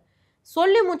சொல்கிறாங்க.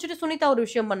 சொல்லி முடிச்சுட்டு சுனிதா ஒரு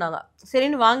விஷயம் பண்ணாங்க.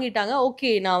 சரின்னு வாங்கிட்டாங்க.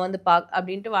 ஓகே, நான் வந்து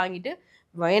அப்படின்ட்டு வாங்கிட்டு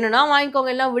வேணும்னா வாங்கிக்கோங்க,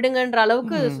 எல்லாம் விடுங்கன்ற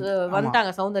அளவுக்கு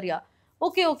வந்துட்டாங்க சௌந்தர்யா.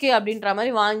 ஓகே ஓகே அப்படின்ற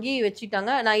மாதிரி வாங்கி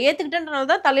வச்சுட்டாங்க. நான் ஏற்றுக்கிட்டேன்றனால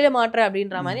தான் தலையில் மாட்டுறேன்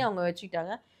அப்படின்ற மாதிரி அவங்க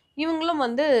வச்சுக்கிட்டாங்க. இவங்களும்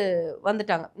வந்து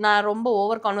வந்துட்டாங்க. நான் ரொம்ப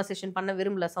ஓவர் கான்வர்சேஷன் பண்ண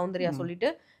விரும்பல சௌந்தர்யா சொல்லிட்டு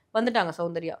வந்துட்டாங்க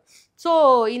சௌந்தர்யா. ஸோ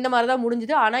இந்த மாதிரி தான்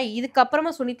முடிஞ்சுது. ஆனால்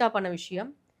இதுக்கப்புறமா சுனிதா பண்ண விஷயம்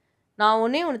நான்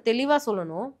ஒன்று தெளிவாக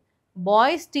சொல்லணும்.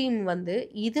 பாய்ஸ் டீம் வந்து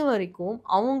இது வரைக்கும்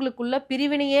அவங்களுக்குள்ள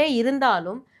பிரிவினையே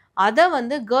இருந்தாலும் அதை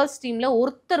வந்து கேர்ள்ஸ் டீமில்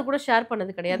ஒருத்தர் கூட ஷேர்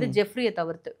பண்ணது கிடையாது, ஜெஃப்ரியை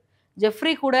தவிர்த்து.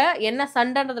 ஜெஃப்ரி கூட என்ன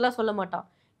சண்டைன்றதெல்லாம் சொல்ல மாட்டான்.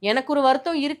 எனக்கு ஒரு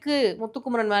வருத்தம் இருக்குது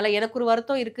முத்துக்குமரன் மேலே, எனக்கு ஒரு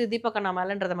வருத்தம் இருக்குது தீபக் அண்ணா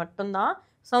மேலேன்றதை மட்டும்தான்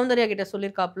சௌந்தர்யா கிட்ட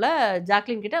சொல்லியிருக்காப்புல,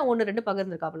 ஜாக்லின் கிட்ட 1-2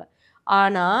 பகிர்ந்துருக்காப்புல.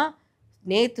 ஆனால்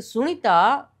நேற்று சுனிதா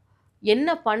என்ன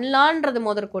பண்ணலான்றது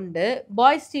முதற்கொண்டு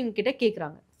பாய்ஸ் டீம் கிட்ட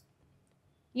கேட்குறாங்க.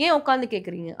 ஏன் உட்காந்து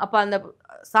கேட்குறீங்க? அப்போ அந்த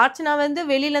சாட்சினா வந்து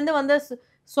வெளியிலேருந்து வந்து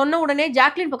சொன்ன உடனே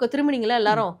ஜாக்லின் பக்கம் திரும்பினீங்களா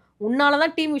எல்லாரும்? உன்னால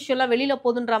தான் டீம் விஷயம்லாம் வெளியில்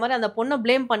போகுதுன்ற மாதிரி அந்த பொண்ணை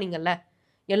ப்ளேம் பண்ணிங்கல்ல.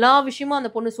 எல்லா விஷயமும் அந்த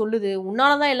பொண்ணு சொல்லுது,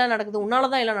 உன்னால தான் எல்லாம் நடக்குது, உன்னால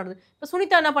தான் எல்லாம் நடக்குது. இப்போ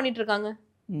சுனிதா என்ன பண்ணிட்டு இருக்காங்க?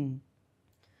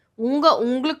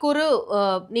 உங்களுக்கு ஒரு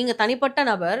நீங்கள் தனிப்பட்ட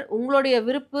நபர், உங்களுடைய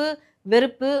விருப்பு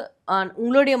வெறுப்பு,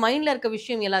 உங்களுடைய மைண்டில் இருக்க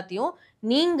விஷயம் எல்லாத்தையும்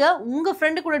நீங்கள் உங்கள்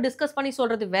ஃப்ரெண்டு கூட டிஸ்கஸ் பண்ணி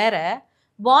சொல்கிறது வேற,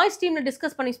 பாய்ஸ் டீமில்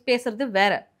டிஸ்கஸ் பண்ணி பேசுறது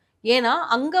வேற. ஏன்னா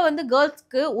அங்கே வந்து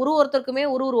கேர்ள்ஸ்க்கு ஒருத்தருக்குமே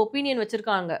ஒரு ஒப்பீனியன்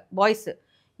வச்சுருக்காங்க பாய்ஸு.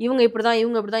 இவங்க இப்படி தான்,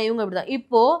 இவங்க இப்படி தான், இவங்க இப்படி தான்.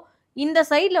 இப்போது இந்த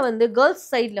சைடில் வந்து கேர்ள்ஸ்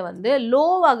சைடில் வந்து லோ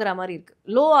ஆகுற மாதிரி இருக்குது.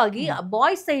 லோ ஆகி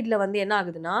பாய்ஸ் சைடில் வந்து என்ன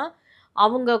ஆகுதுன்னா,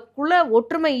 அவங்கக்குள்ள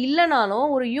ஒற்றுமை இல்லைனாலும்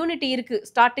ஒரு யூனிட்டி இருக்குது.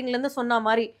 ஸ்டார்டிங்லேருந்து சொன்ன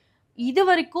மாதிரி இது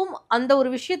வரைக்கும் அந்த ஒரு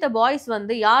விஷயத்த பாய்ஸ்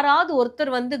வந்து யாராவது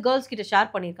ஒருத்தர் வந்து கேர்ள்ஸ் கிட்ட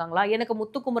ஷேர் பண்ணியிருக்காங்களா? எனக்கு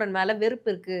முத்துக்குமரன் மேலே வெறுப்பு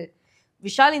இருக்குது,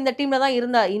 விஷால் இந்த டீமில்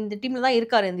தான்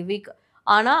இருக்காரு இந்த வீக்.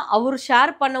 ஆனால் அவர்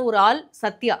ஷேர் பண்ண ஒரு ஆள்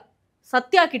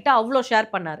சத்யா கிட்ட அவ்வளோ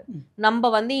ஷேர் பண்ணார். நம்ம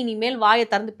வந்து இனிமேல் வாயை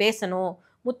திறந்து பேசணும்,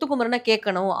 முத்துக்குமரனை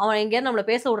கேட்கணும், அவன் எங்கேயாவது நம்மளை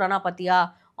பேச விட்றானா பார்த்தியா,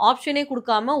 ஆப்ஷனே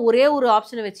கொடுக்காம ஒரே ஒரு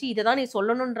ஆப்ஷனை வச்சு இதை தான் நீ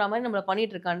சொல்லணுன்ற மாதிரி நம்மளை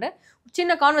பண்ணிட்டு இருக்காண்டு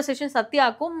சின்ன கான்வர்சேஷன்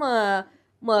சத்யாவுக்கும்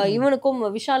இவனுக்கும்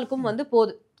விஷாலுக்கும் வந்து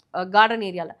போகுது கார்டன்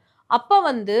ஏரியாவில். அப்போ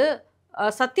வந்து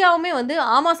சத்யாவுமே வந்து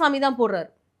ஆமாசாமி தான் போடுறாரு.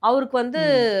 அவருக்கு வந்து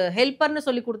ஹெல்ப்பர்னு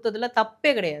சொல்லி கொடுத்ததுல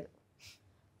தப்பே கிடையாது.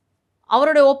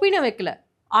 அவருடைய ஒப்பீனியன் வைக்கல.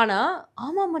 ஆனா,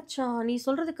 "ஆமா மச்சான், நீ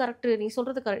சொல்றது கரெக்ட். நீ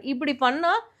சொல்றது கரெக்ட்." இப்படி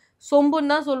பண்ணா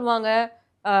சொம்புன்னு தான் சொல்லுவாங்க.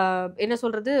 என்ன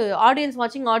சொல்றது? ஆடியன்ஸ்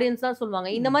வாட்சிங் ஆடியன்ஸ் தான் சொல்லுவாங்க.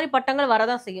 இந்த மாரி பட்டங்கள்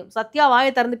வரதான் செய்யும். சத்யா வாய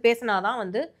திறந்து பேசினா தான்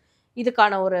வந்து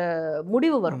இதுக்கான ஒரு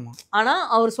முடிவு வரும். ஆமா. ஆனா,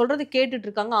 அவர் சொல்றது கேட்டுட்டு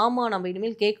இருக்காங்க. ஆமா, நம்ம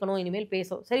இனிமேல் கேட்கணும். இனிமேல்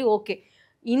பேசணும். சரி, ஓகே.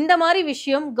 இந்த மாரி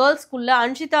விஷயம் கேர்ல்ஸ்குள்ள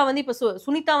அன்ஷிதா வந்து இப்ப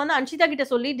சுனிதா வந்து அன்ஷிதா கிட்ட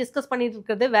சொல்லி டிஸ்கஸ் பண்ணிட்டு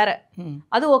இருக்கிறது வேற.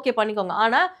 அது ஓகே பண்ணிக்கோங்க.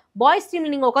 ஆனா, பாய்ஸ்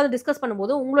டீம்ல நீங்க உட்கார்ந்து டிஸ்கஸ்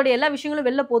பண்ணும்போது உங்களுடைய எல்லா விஷயங்களும்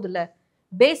வெளில போகுதுல்ல.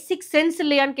 பேசிக் சென்ஸ்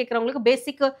இல்லையான்னு கேட்கிறவங்களுக்கு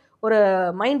பேசிக் ஒரு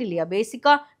மைண்ட் இல்லையா?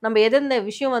 பேசிக்கா நம்ம எந்தெந்த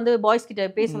விஷயம் வந்து பாய்ஸ் கிட்ட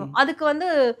பேசணும். அதுக்கு வந்து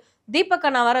தீபக்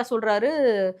அண்ணா வேற சொல்றாரு,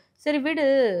 "சரி விடு.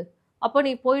 அப்ப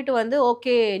நீ போயிட்டு வந்து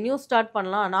ஓகே நியூஸ் ஸ்டார்ட்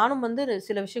பண்ணலாம். நானும் வந்து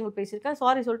சில விஷயங்கள் பேசியிருக்கேன்.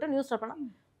 சாரி சொல்லிட்டு நியூஸ் ஸ்டார்ட் பண்ணலாம்."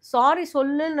 சாரி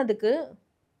சொல்லுனதுக்கு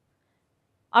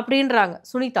அப்படின்றாங்க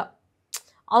சுனிதா.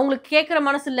 அவங்களுக்கு கேட்கிற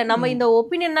மனசு இல்ல. நம்ம இந்த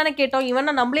ஒப்பீனியன் தானே கேட்டோம். இவன்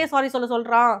என்ன நம்மளே சாரி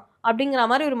சொல்றான். அப்படிங்கிற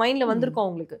மாரி ஒரு மைண்ட்ல வந்திருக்கும்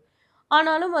அவங்களுக்கு.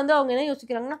 ஆனாலும் வந்து அவங்க என்ன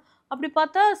யோசிக்கிறாங்கன்னா, அப்படி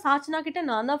பார்த்தா சாச்சனா கிட்ட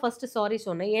நான் தான் ஃபர்ஸ்ட் சாரி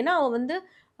சொன்னேன். ஏன்னா அவ வந்து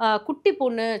குட்டி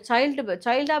பொண்ணு,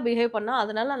 சைல்டா பிஹேவ் பண்ணா.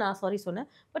 அதனால நான் சாரி சொன்னேன்.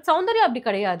 பட் சௌந்தர்யா அப்படி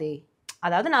கிடையாதே.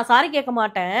 அதாவது நான் சாரி கேட்க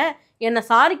மாட்டேன். என்ன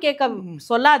சாரி கேட்க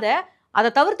சொல்லாத.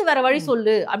 அத தவிர்த்து வேற வழி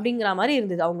சொல்லு அப்படிங்கிற மாரி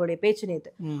இருந்தது அவங்களுடைய பேச்சு நேத்து.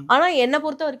 ஆனா என்ன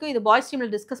பொறுத்தவரைக்கும் இது பாய்ஸ் டீம்ல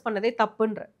டிஸ்கஸ் பண்ணதே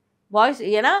தப்புன்றேன்.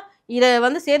 ஏன்னா இத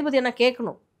வந்து சேதுபதி அண்ணா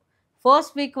கேட்கணும்.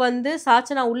 ஃபர்ஸ்ட் வீக் வந்து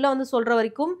சாச்சனா உள்ள வந்து சொல்ற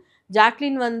வரைக்கும்,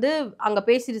 ஜாக்லின் வந்து அங்க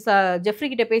பேசிட்டு ஜெஃப்ரி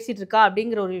கிட்ட பேசிட்டு இருக்கா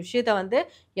அப்படிங்கிற ஒரு விஷயத்த வந்து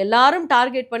எல்லாரும்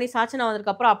டார்கெட் பண்ணி சாச்சனா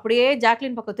வந்ததுக்கு அப்புறம் அப்படியே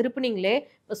ஜாக்லின் பக்கம் திருப்புனீங்களே,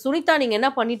 சுனிதா நீங்க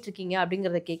என்ன பண்ணிட்டு இருக்கீங்க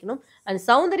அப்படிங்கிறத கேட்கணும். அண்ட்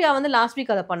சௌந்தர்யா வந்து லாஸ்ட்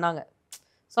வீக் அத பண்ணாங்க.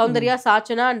 சௌந்தர்யா,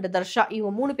 சாச்சனா அண்ட் தர்ஷா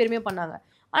இவங்க 3 பேருமே பண்ணாங்க.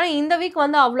 ஆனா இந்த வீக்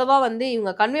வந்து அவ்வளவா வந்து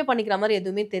இவங்க கன்வே பண்ணிக்கிற மாரி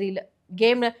எதுவுமே தெரியல.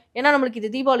 கேம்ல ஏன்னா நம்மளுக்கு இது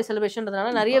தீபாவளி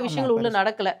செலிப்ரேஷன்றதுனால நெறைய ஆமா. விஷயங்கள் உள்ள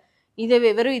நடக்கல. இது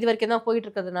வெறும் இது வரைக்கும் தான் போயிட்டு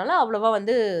இருக்கிறதுனால அவ்வளவா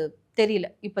வந்து தெரியல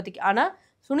இப்போதைக்கு. ஆனா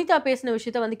சுனிதா பேசின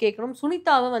விஷயத்த வந்து கேட்கணும்.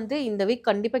 சுனிதாவ வந்து இந்த வீக்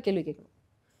கண்டிப்பா கேள்வி கேட்கணும்.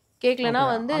 கேட்கலன்னா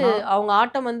ஓகே. வந்து ஆனா அவங்க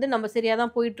ஆட்டம் வந்து நம்ம சரியா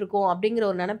தான் போயிட்டு இருக்கோம் அப்படிங்கிற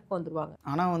ஒரு நெனப்புக்கு வந்துருவாங்க.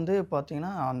 ஆனா வந்து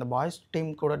பார்த்தீங்கன்னா, அந்த பாய்ஸ்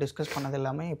டீம் கூட டிஸ்கஸ் பண்ணது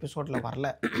எல்லாமே எபிசோட்ல வரல.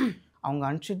 அவங்க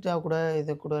அன்ஷிதா கூட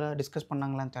இது கூட டிஸ்கஸ்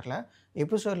பண்ணாங்களான்னு தெரியல.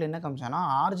 எபிசோட்ல என்ன காமிச்சாங்கன்னா,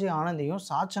 ஆர்ஜே ஆனந்தியும்,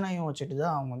 சாச்சனாயும் வச்சுட்டு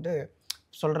தான் அவங்க வந்து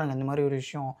சொல்றாங்க. இந்த மாரி ஒரு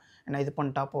விஷயம். என்ன இது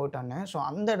பண்ணிட்டா போயிட்டான்னு. ஸோ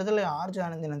அந்த இடத்துல ஆர்ஜே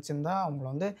ஆனந்தி நெனச்சிருந்தா அவங்கள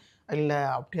வந்து இல்ல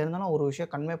அப்படியா இருந்தாலும் ஒரு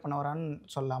விஷயம் கன்வே பண்ண வரான்னு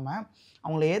சொல்லாம,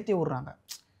 அவங்கள ஏத்தி விடுறாங்க.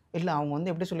 இல்ல அவங்க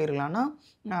வந்து எப்படி சொல்லியிருக்கலாம்னா,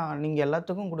 நீங்க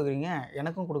எல்லாத்துக்கும் குடுக்குறீங்க,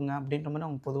 எனக்கும் குடுங்க அப்படின்ற மாரி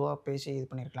அவங்க பொதுவா பேசி இது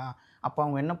பண்ணியிருக்கலாம். அப்ப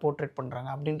அவங்க என்ன போர்ட்ரேட் பண்றாங்க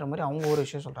அப்படின்ற மாரி அவங்க ஒரு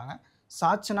விஷயம் சொல்றாங்க.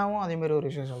 சாச்சனாவும் அதே மாரி ஒரு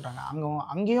விஷயம் சொல்றாங்க.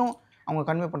 அங்கேயும் அவங்க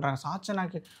கன்வே பண்றாங்க.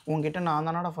 சாச்சனாக்கு உன்கிட்ட நான்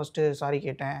தானடா ஃபர்ஸ்ட்டு சாரி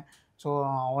கேட்டேன். ஸோ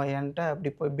அவ என்ட்ட இப்படி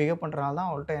போய் பிஹேவ் பண்றனால தான்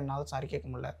அவள்ட்ட என்னால சாரி கேட்க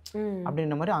முடியல. ம்.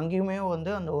 அப்படின்ற மாரி அங்கேயுமே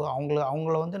வந்து அந்த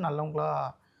அவங்கள வந்து நல்லவங்களா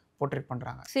போர்ட்ரேட்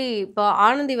பண்றாங்க. இப்போ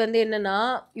ஆனந்தி வந்து என்னன்னா,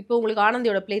 இப்போ உங்களுக்கு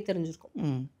ஆனந்தியோட ப்ளே தெரிஞ்சிருக்கும்.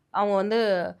 ம். அவங்க வந்து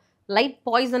லைட்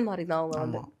பாய்சன் மாரி தான் அவங்க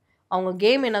வந்து. ஆமா. அவங்க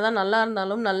கேம் என்னதான் நல்லா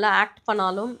இருந்தாலும், நல்லா ஆக்ட்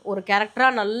பண்ணாலும், ஒரு கேரக்டரா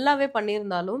நல்லாவே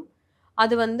பண்ணியிருந்தாலும்,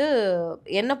 அது வந்து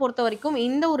என்ன பொறுத்தவரைக்கும்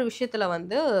இந்த ஒரு விஷயத்துல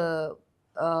வந்து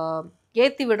அ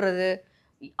ஏத்தி விடுறது,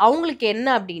 அவங்களுக்கு என்ன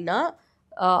அப்டின்னா,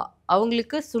 அ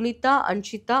அவங்களுக்கு சுனிதா,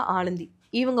 அன்ஷிதா, ஆனந்தி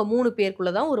இவங்க 3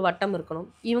 பேருக்குள்ள தான் ஒரு வட்டம் இருக்கணும்.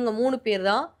 இவங்க 3 பேர்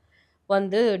தான்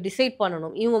வந்து டிசைட்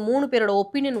பண்ணணும். இவங்க 3 பேரோட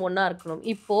ஒப்பீனியன் ஒண்ணா இருக்கணும்.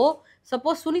 இப்போ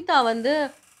சப்போஸ் சுனிதா வந்து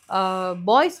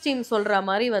பாய்ஸ் டீம் சொல்ற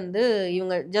மாரி வந்து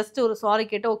இவங்க ஜஸ்ட் ஒரு சாரி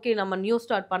கேட்டு, ஓகே நம்ம நியூ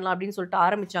ஸ்டார்ட் பண்ணலாம் அப்படின்னு சொல்லிட்டு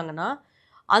ஆரம்பிச்சாங்கன்னா,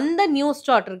 அந்த நியூ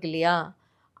ஸ்டார்ட் இருக்கு இல்லையா?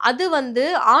 அது வந்து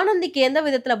ஆனந்திக்கு எந்த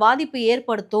விதத்தில பாதிப்பு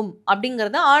ஏற்படுத்தும்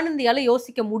அப்படிங்கிறத ஆனந்தியால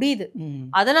யோசிக்க முடியுது. ம்.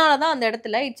 அதனால தான் அந்த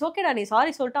இடத்துல இட்ஸ் ஓகேடா நீ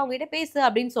சாரி சொல்லிட்டு அவங்க கிட்ட பேசு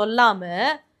அப்படின்னு சொல்லாம,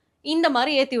 இந்த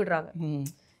மாரி ஏத்தி விடுறாங்க. ம்.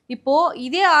 இப்போ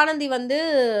இதே ஆனந்தி வந்து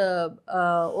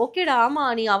ஓகேடா, ஆமா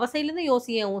நீ அவ சைட்லருந்து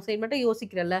யோசியேன். உன் சைடு மட்டும்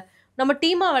யோசிக்கிறல்ல. நம்ம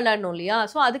டீமா விளையாடணும் இல்லையா?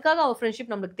 ஸோ அதுக்காக அவ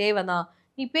ஃப்ரெண்ட்ஷிப் நம்மளுக்கு தேவ தான்.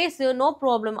 நீ பேசு, நோ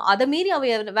ப்ராப்ளம். அத மீறி அவ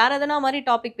வேற எதனா மாரி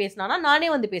டாபிக் பேசினான்னா, நானே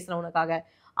வந்து பேசுறேன் உனக்காக.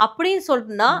 அப்படின்னு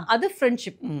சொன்னா, ம். அது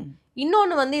ஃப்ரெண்ட்ஷிப். ம்.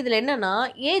 இன்னொன்னு வந்து இதுல என்னன்னா,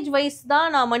 ஏஜ் வைஸ் தான்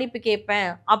நான் மன்னிப்பு கேட்பேன்.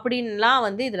 அப்படின்லாம்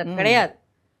வந்து இதுல ம். கிடையாது.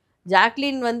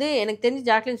 ஜாக்லின் வந்து எனக்கு தெரிஞ்சு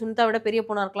ஜாக்லின் சுனிதா விட பெரிய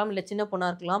பொண்ணா இருக்கலாம், இல்ல சின்ன பொண்ணா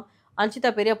இருக்கலாம். அன்ஷிதா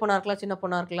பெரிய பொண்ணா இருக்கலாம், சின்ன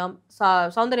பொண்ணா இருக்கலாம்.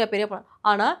 சௌந்தர்யா பெரிய பொண்ணா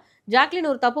ஆனா, ஜாக்லின்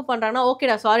ஒரு தப்பு பண்றாங்கன்னா,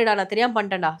 "ஓகேடா, சாரிடா நான் தெரியாம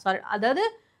பண்ணிட்டேன்டா." சாரி அதாவது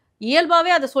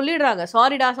இயல்பாவே அத சொல்லிடுறாங்க.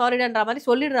 சாரிடா, சாரிடான்ற மாரி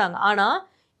சொல்லிடுறாங்க. ஆனா,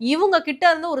 இவங்க கிட்ட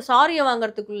இருந்து ஒரு சாரிய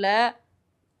வாங்குறதுக்குள்ள,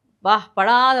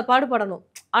 படாத பாடு படணும்.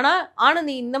 ஆனா,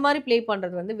 ஆனந்த் இந்த மாரி ப்ளே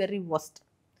பண்றது வந்து வெரி வொர்ஸ்ட்.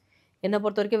 என்ன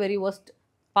பொறுத்தவரைக்கும் வெரி வொர்ஸ்ட்.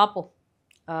 பார்ப்போம்.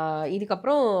 ஆ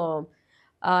இதுக்கப்புறம்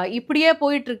இப்படியே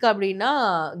போயிட்டுருக்கு அப்படின்னா,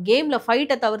 கேம்ல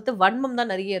ஃபைட்ட தவிர்த்து வன்மம்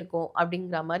தான் நெறைய இருக்கும்.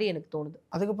 அப்படிங்கிற மாரி எனக்கு தோணுது.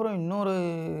 அதுக்கப்புறம் இன்னொரு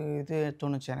இது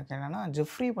தோணுச்சு எனக்கு என்னன்னா,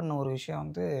 ஜெஃப்ரி பண்ண ஒரு விஷயம்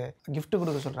வந்து கிஃப்ட்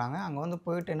குடுக்க சொல்றாங்க. அங்க வந்து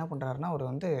போயிட்டு என்ன பண்றாருன்னா, அவரு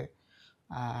வந்து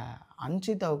அ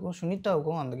அன்ஷிதாவுக்கும்,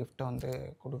 சுனிதாவுக்கும் அந்த கிஃப்ட்ட வந்து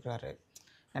குடுக்குறாரு.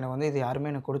 எனக்கு வந்து இது யாருமே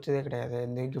எனக்கு கொடுத்ததே கிடையாது.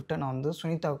 இந்த கிஃப்ட்டை நான் வந்து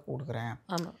சுனிதாவுக்கு கொடுக்குறேன்.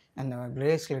 ஆமாம். அந்த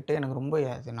பிரேஸ்லெட்டு எனக்கு ரொம்ப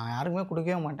அது நான் யாருக்குமே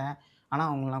கொடுக்கவே மாட்டேன். ஆனால்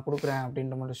அவங்களுக்கு நான் கொடுக்குறேன்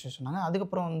அப்படின்ற மாதிரி விஷயம் சொன்னாங்க.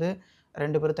 அதுக்கப்புறம் வந்து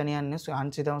 2 பேரும் தனியா நின்னு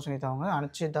அன்ஷிதாவும், சுனிதாவும்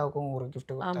அன்ஷிதாவுக்கும் ஒரு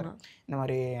கிஃப்ட் கொடுத்தாரு. ஆமாம். இந்த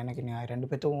மாதிரி எனக்கு நீ 2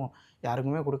 பேத்துக்கும்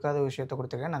யாருக்குமே கொடுக்காத விஷயத்த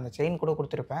கொடுத்துருக்கேன். நான் அந்த செயின் கூட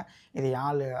கொடுத்துருப்பேன். இது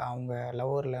யாழ் அவங்க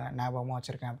லவ்வரில் ஞாபகமாக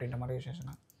வச்சுருக்கேன் அப்படின்ற மாதிரி விஷயம்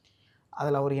சொன்னாங்க.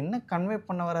 அதில் அவர் என்ன கன்வே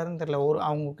பண்ண வராருன்னு தெரியல.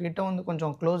 அவங்கக்கிட்ட வந்து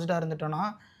கொஞ்சம் க்ளோஸ்டாக இருந்துட்டோன்னா,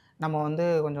 நம்ம வந்து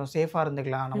கொஞ்சம் சேஃபாக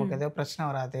இருந்துக்கலாம். நமக்கு எதாவது பிரச்சனை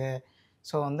வராது.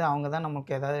 ஸோ வந்து அவங்க தான்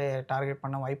நமக்கு ஏதாவது டார்கெட்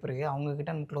பண்ண வாய்ப்பு இருக்குது.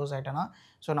 அவங்கக்கிட்ட நம்ம க்ளோஸ் ஆகிட்டோன்னா,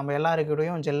 ஸோ நம்ம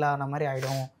எல்லாருக்கூடயும் ஜெல் ஆன மாதிரி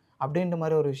ஆகிடும். அப்படின்ற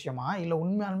மாதிரி ஒரு விஷயமா? இல்லை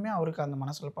உண்மையாலுமே அவருக்கு அந்த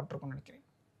மனசில் பட்டிருக்கும்னு நினைக்கிறேன்.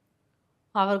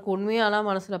 அவருக்கு உண்மையாலாம்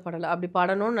மனசுல படல. அப்படி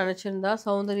படணும்னு நெனச்சிருந்தா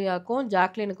சௌந்தர்யாக்கும்,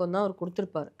 ஜாக்லினுக்கும் தான் அவர்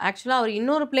குடுத்துருப்பாரு. ஆக்சுவலா அவர்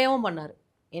இன்னொரு ப்ளேவும் பண்ணாரு.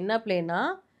 என்ன ப்ளேன்னா,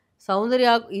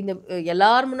 சௌந்தர்யா இந்த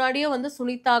எல்லார் முன்னாடியும் வந்து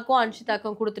சுனிதாக்கும்,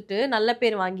 அன்ஷிதாக்கும் குடுத்துட்டு, நல்ல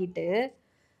பேர் வாங்கிட்டு,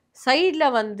 சைட்ல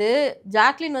வந்து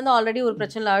ஜாக்லின் வந்து ஆல்ரெடி ஒரு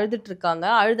பிரச்சனையில அழுதுட்டு இருக்காங்க.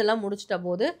 அழுதெல்லாம் முடிச்சிட்ட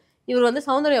போது, இவர் வந்து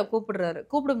சௌந்தர்யாவ கூப்பிடுறாரு.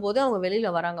 கூப்பிடும்போது அவங்க வெளியில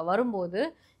வராங்க. வரும்போது,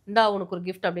 "இந்தா உனக்கு ஒரு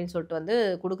கிஃப்ட்" அப்படின்னு சொல்லிட்டு வந்து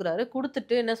குடுக்குறாரு.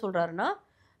 குடுத்துட்டு என்ன சொல்றாருன்னா,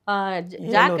 ஆ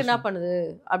ஜாக் என்ன பண்ணுது?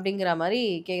 அப்படிங்கிற மாரி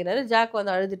கேட்குறாரு. ஜாக்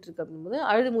வந்து அழுதுட்டு இருக்கு அப்படிங்கும்போது,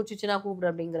 "அழுது முடிச்சுச்சுன்னா கூப்பிடு"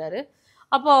 அப்படிங்கிறாரு.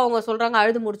 அப்போ அவங்க சொல்றாங்க,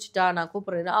 "அழுது முடிச்சுட்டா, நான்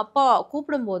கூப்பிடுறேன்னு." அப்போ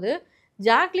கூப்பிடும்போது,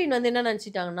 ஜாக்லின் வந்து என்ன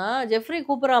நெனச்சுட்டாங்கன்னா, ஜெஃப்ரி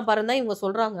கூப்பிடுறான் பாருன்னு தான் இவங்க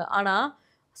சொல்றாங்க. ஆனா,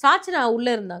 சாச்சனா உள்ள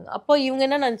இருந்தாங்க. அப்போ இவங்க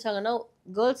என்ன நெனச்சாங்கன்னா,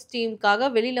 கேர்ல்ஸ் டீமுக்காக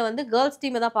வெளியில வந்து கேர்ல்ஸ்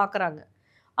டீம தான் பார்க்குறாங்க.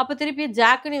 அப்ப திருப்பி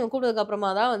ஜாக்குன்னு இவங்க கூப்பிட்டதுக்கு அப்புறமா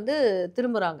தான் வந்து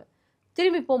திரும்புறாங்க.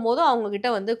 திரும்பி போம்போது அவங்க கிட்ட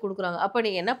வந்து குடுக்குறாங்க. "அப்ப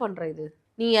நீ என்ன பண்ற இது?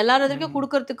 நீ எல்லார் எதிர்க்கும் ம்.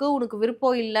 குடுக்கறதுக்கு உனக்கு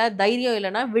விருப்பம் இல்ல, தைரியம்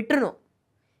இல்லன்னா விட்டுறணும்.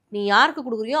 நீ யாருக்கு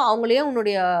குடுக்குறியோ அவங்களையே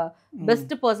உன்னுடைய ம்.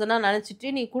 பெஸ்ட் பெர்சனா நெனச்சுட்டு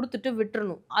நீ குடுத்துட்டு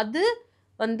விட்டுறணும். அது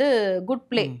வந்து குட்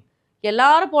ப்ளே. ம்.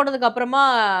 எல்லாரும் போனதுக்கு அப்புறமா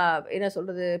என்ன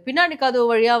சொல்றது? பின்னாடி கதவு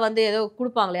வழியா வந்து ஏதோ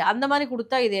குடுப்பாங்களே, அந்த மாரி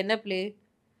குடுத்தா இது என்ன ப்ளே?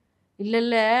 இல்ல,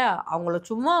 இல்ல. அவங்கள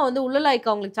சும்மா வந்து உள்ளலாய்க்கு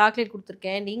அவங்களுக்கு சாக்லேட்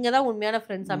குடுத்துருக்கேன். நீங்க தான் உண்மையான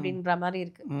ஃப்ரெண்ட்ஸ் ம். அப்டின்ற மாரி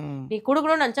இருக்கு. ம். நீ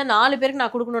குடுக்கணும்னு நெனச்சா 4 பேருக்கு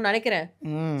நான் குடுக்கணும்னு நெனைக்கிறேன்.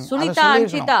 அத சுனிதா, சொல்லியிருக்கணும்.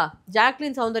 அன்ஷிதா,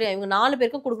 ஜாக்லின், சௌந்தர்யா இவங்க 4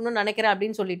 பேருக்கும் குடுக்கணும்னு நெனைக்கிறேன்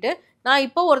அப்டின்னு சொல்லிட்டு, நான்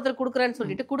இப்போ ஒருத்தருக்கு குடுக்குறேன்னு ம்.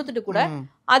 சொல்லிட்டு குடுத்துட்டு கூட, ம்.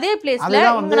 அதே பிளேஸ்ல அதுதான்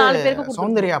இவங்க வந்து 4 பேருக்கும்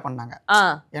குடுத்துருக்கணும். சௌந்தர்யா பண்ணாங்க. ஆ,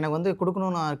 எனக்கு வந்து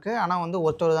குடுக்கணும்னு இருக்கு. ஆனா வந்து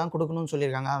ஒருத்தர் தான் குடுக்கணும்னு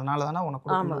சொல்லியிருக்காங்க. அதனால தானே உனக்கு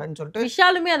குடுக்க ஆமா. முடியலன்னு சொல்லிட்டு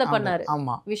விஷாலுமே அத அப்படி பண்ணாரு.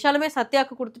 ஆமா. விஷாலுமே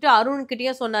சத்யாக்கு குடுத்துட்டு, அருண்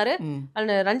கிட்டயும் சொன்னாரு. ம்.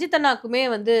 அண்ட் ரஞ்சித் அண்ணாக்குமே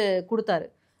வந்து குடுத்தாரு.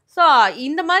 ஸோ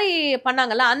இந்த மாரி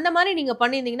பண்ணாங்கல்ல, அந்த மாரி நீங்க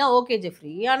பண்ணியிருந்தீங்கன்னா ஓகே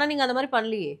ஜெஃப்ரி. ஆனா நீங்க அந்த மாரி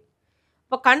பண்ணலையே.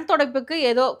 இப்ப கண் துடைப்புக்கு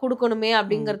ஏதோ குடுக்கணுமே ம்.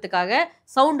 அப்படிங்கிறதுக்காக,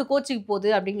 சவுண்ட் கோச்சிக்கு போகுது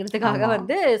அப்படிங்கிறதுக்காக ஆமா.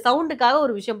 வந்து சவுண்டுக்காக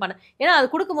ஒரு விஷயம் பண்ணேன். ஏன்னா அது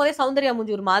குடுக்கும்போதே சௌந்தர்யா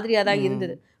மூஞ்சி ஒரு மாதிரியா தான்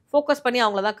இருந்தது. ம். ஃபோக்கஸ் பண்ணி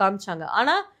அவங்கள தான் காமிச்சாங்க.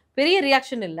 ஆனா பெரிய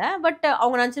ரியாக்ஷன் இல்ல. பட்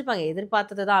அவங்க நெனச்சிருப்பாங்க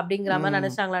எதிர்பார்த்தது தான் அப்படிங்கிற மாரி ம்.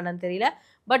 நெனச்சாங்களா என்னன்னு தெரியல.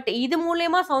 பட் இது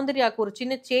மூலியமா சௌந்தர்யாவுக்கு ஒரு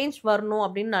சின்ன சேஞ்ச் வரணும்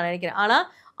அப்படின்னு நான் நெனைக்கிறேன். ஆனா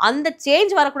அந்த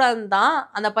சேஞ்ச் வரக்கூடாதுன்னு தான்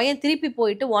அந்த பையன் திருப்பி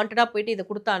போயிட்டு வாண்டடா போயிட்டு இத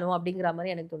குடுத்தானோ அப்படிங்கிற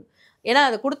மாரி எனக்கு தோணுது. ஏன்னா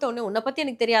அத குடுத்த உடனே "உன்ன பத்தி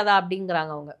எனக்கு தெரியாதா?"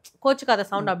 அப்படிங்கிறாங்க அவங்க. கோச்சுக்காத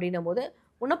சவுண்ட் ம். அப்படின்னும்போது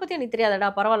 "உன்ன பத்தி எனக்கு தெரியாதாடா,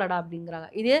 பரவால்லடா" அப்படிங்கிறாங்க.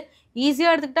 இது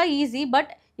ஈஸியா எடுத்துக்கிட்டா ஈஸி.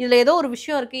 பட் இதுல ஏதோ ஒரு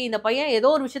விஷயம் இருக்கு. இந்த பையன் ஏதோ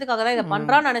ஒரு விஷயத்துக்காக தான் இத ம்.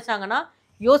 பண்றான்னு நெனச்சாங்கன்னா,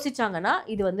 யோசிச்சாங்கன்னா,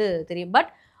 இது வந்து தெரியும்.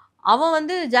 பட் அவன்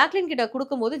வந்து ஜாக்லின் கிட்ட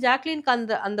குடுக்கும்போது, ஜாக்லின்க்கு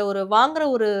அந்த அந்த ஒரு வாங்குற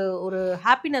ஒரு ஒரு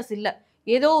ஹாப்பினஸ் இல்ல.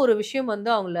 ஏதோ ஒரு விஷயம் வந்து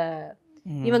அவங்கள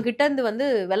ம். இவன் கிட்ட இருந்து வந்து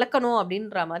விலக்கணும்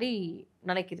அப்படின்ற மாரி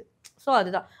நெனைக்குது. ஸோ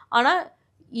அதுதான். ஆனா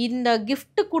இந்த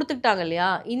கிஃப்ட் குடுத்துக்கிட்டாங்க இல்லையா?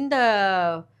 இந்த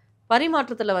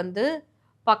பரிமாற்றத்துல வந்து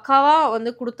பக்காவா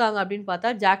வந்து குடுத்தாங்க அப்படின்னு பார்த்தா,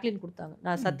 ஜாக்லின் குடுத்தாங்க.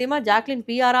 நான் ம். சத்தியமா ஜாக்லின்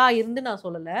பிஆரா இருந்து நான்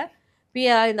சொல்லல.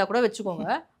 பிஆரா இருந்தா கூட வச்சுக்கோங்க.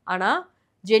 ஆனா,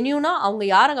 ஜென்யூனா அவங்க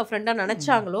யார் அங்க ஃப்ரெண்டா ம்.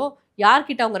 நெனச்சாங்களோ,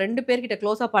 யார்கிட்ட அவங்க 2 பேர்கிட்ட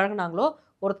க்ளோஸா பழகுனாங்களோ,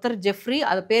 ஒருத்தர் ஜெஃப்ரி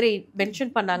அது பேரை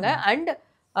மென்ஷன் பண்ணாங்க. ம். அண்ட்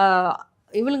அ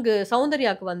இவளுங்க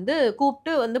சௌந்தர்யாக்கு வந்து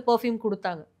கூப்ட்டு வந்து பெர்ஃப்யூம்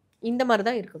குடுத்தாங்க. இந்த மாரி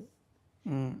தான் இருக்கணும்.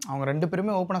 அவங்க 2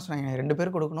 பேருமே ஓப்பனா சொன்னாங்க. எனக்கு 2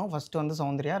 பேர் குடுக்கணும். ஃபர்ஸ்ட் வந்து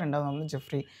சௌந்தர்யா, 2வது வந்து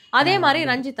ஜெஃப்ரி. அதே மாரி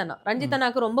அப்படின்னு. ரஞ்சித் அண்ணா. ரஞ்சித் ம்.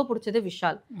 அண்ணாக்கு ரொம்ப புடிச்சது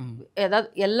விஷால். ம். ஏதாவது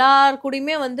எல்லார்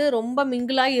கூடயுமே வந்து ரொம்ப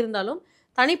மிங்கிளாகி இருந்தாலும்,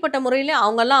 தனிப்பட்ட முறையில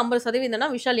அவங்கலாம் 50%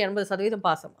 விஷால் 80%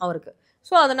 பாசம் அவருக்கு.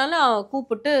 ஸோ, அதனால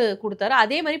கூப்பிட்டு குடுத்தாரு.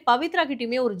 அதே மாரி பவித்ரா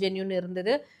கிட்டயுமே ஒரு ஜென்யூன்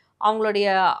இருந்தது. அவங்களுடைய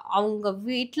அவங்க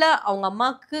வீட்ல அவங்க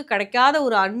அம்மாக்கு கிடைக்காத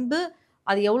ஒரு அன்பு,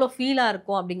 அது எவ்வளோ ஃபீலா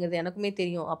இருக்கும் அப்படிங்கிறது எனக்குமே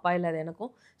தெரியும். அப்பா இல்லாத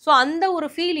எனக்கும். ஸோ, அந்த ஒரு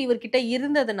ஃபீல் இவர்கிட்ட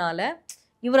இருந்ததுனால,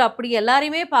 இவர் அப்படி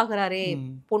எல்லாரையுமே பார்க்குறாரே, ம்.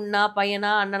 பொண்ணா,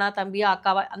 பையனா, அண்ணனா, தம்பியா,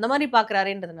 அக்காவா அந்த மாரி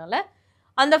பார்க்குறாரேன்றதுனால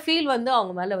அந்த ஃபீல் வந்து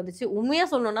அவங்க மேல வந்துச்சு. உண்மையா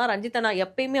சொல்லணும்னா, ரஞ்சித் அண்ணா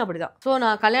எப்பயுமே அப்படிதான். ஸோ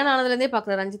நான் கல்யாணம் ஆனதுலேருந்தே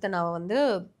பார்க்குறேன் ரஞ்சித் அண்ணாவ வந்து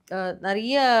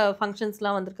நெறைய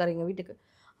ஃபங்ஷன்ஸ்லாம் வந்திருக்காரு எங்க வீட்டுக்கு.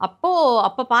 அப்போ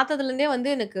அப்ப பார்த்ததுலேருந்தே வந்து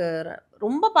எனக்கு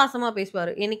ரொம்ப பாசமா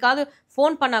பேசுவாரு. என்னைக்காவது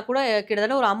ஃபோன் பண்ணா கூட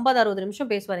கிட்டத்தட்ட ஒரு 50, 60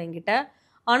 நிமிஷம் பேசுவாரு என்கிட்ட.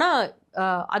 ஆனா, அ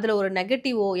அதுல ஒரு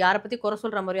நெகட்டிவோ, யார பத்தி குறை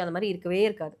சொல்ற மாரியோ அந்த மாரி இருக்கவே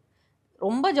இருக்காது.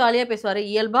 ரொம்ப ஜாலியா பேசுவாரு.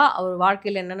 இயல்பா அவர்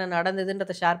வாழ்க்கையில என்னென்ன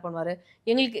நடந்ததுன்றத ஷேர் பண்ணுவாரு.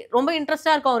 எங்களுக்கு ரொம்ப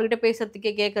இன்ட்ரெஸ்ட்டா இருக்கும் அவர்கிட்ட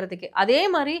பேசுறதுக்கே, கேட்கறதுக்கே. அதே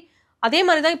மாரி அதே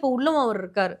மாதிரி தான் இப்போ உள்ளவும் அவர்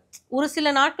இருக்காரு. ஒரு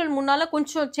சில நாட்கள் முன்னால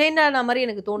கொஞ்சம் சேஞ்ச் ஆன மாதிரி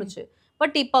எனக்கு தோணுச்சு.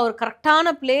 பட் இப்போ அவர்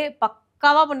கரெக்டான ப்ளே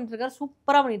பக்காவா பண்ணிட்டு இருக்காரு.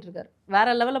 சூப்பரா பண்ணிட்டு இருக்காரு.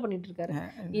 வேற லெவல்ல பண்ணிட்டு இருக்காரு.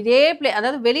 இதே ப்ளே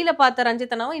அதாவது வெளியில பார்த்த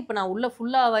ரஞ்சித் அண்ணாவும் இப்போ நான் உள்ள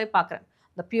ஃபுல்லாவே பார்க்குறேன்.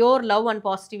 இந்த பியூர் லவ் அண்ட்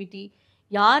பாசிட்டிவிட்டி.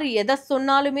 யார் எதை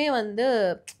சொன்னாலுமே வந்து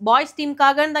பாய்ஸ்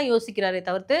டீமுக்காகன்னு தான் யோசிக்கிறாரே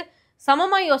தவிர்த்து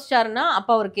சமமா யோசிச்சாருன்னா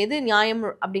அப்போ அவருக்கு எது நியாயம்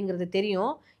அப்படிங்கிறது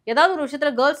தெரியும். ஏதாவது ஒரு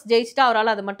விஷயத்துல கேர்ள்ஸ் ஜெயிச்சுட்டா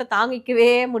அவரால் அதை மட்டும்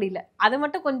தாங்கிக்கவே முடியல. அதை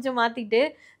மட்டும் கொஞ்சம் மாத்திட்டு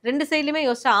 2 சைட்லயுமே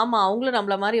யோசிச்சா ஆமா அவங்களும்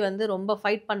நம்மள மாதிரி வந்து ரொம்ப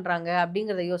ஃபைட் பண்றாங்க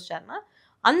அப்படிங்கிறத யோசிச்சாருன்னா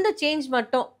அந்த சேஞ்ச்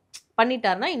மட்டும்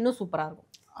பண்ணிட்டாருன்னா இன்னும் சூப்பரா இருக்கும்.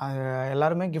 அது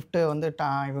எல்லாருமே கிஃப்ட்டு வந்து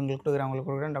இவங்களுக்கு கொடுக்குறேன் அவங்களுக்கு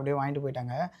கொடுக்குறேன் அப்படியே வாங்கிட்டு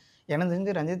போயிட்டாங்க. எனக்கு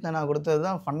தெரிஞ்சு ரஞ்சித் அண்ணா கொடுத்தது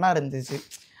தான் ஃபன்னாக இருந்துச்சு.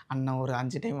 அண்ணன் ஒரு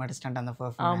 5 டைம் அடிச்சிட்டேன் அந்த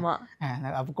பர்ஃப்யூம். ஆமா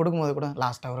அப்போ கொடுக்கும்போது கூட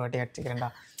லாஸ்ட்டாக ஒரு வாட்டி அடிச்சுக்கிறேன்டா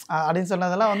அப்படின்னு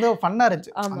சொன்னதெல்லாம் வந்து ஃபன்னாக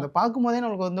இருந்துச்சு. அந்த பார்க்கும்போதே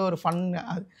நம்மளுக்கு வந்து ஒரு ஃபன்.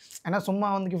 அது ஏன்னா சும்மா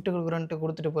வந்து கிஃப்ட் கொடுக்குறோன்ட்டு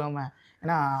கொடுத்துட்டு போகாமல்,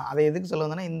 ஏன்னா அதை எதுக்கு சொல்ல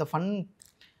வந்தோன்னா இந்த ஃபன்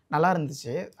நல்லா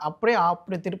இருந்துச்சு.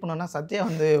 அப்படி திருப்பினோன்னா சத்யா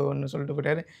வந்து ஒன்று சொல்லிட்டு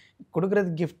போயிட்டாரு,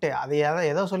 கொடுக்குறது கிஃப்ட்டு அது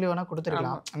ஏதோ சொல்லி வேணால்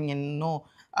கொடுத்துருக்கலாம், நீங்கள் இன்னும்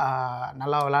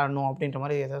நல்லா விளாடணும் அப்படின்ற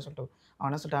மாதிரி ஏதோ சொல்லிட்டு அவன்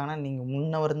என்ன சொல்லிட்டாங்கன்னா, நீங்கள்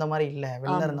முன்ன இருந்த மாதிரி இல்லை,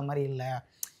 வெளில இருந்த மாதிரி இல்லை,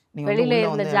 நீங்கள் வெளியில வந்து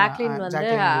இருந்த வந்து ஜாக்லின் வந்து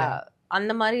ஜாக்லின் இல்லை.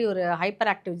 அந்த மாதிரி ஒரு ஹைப்பர்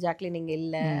ஆக்டிவ் ஜாக்லின் இங்க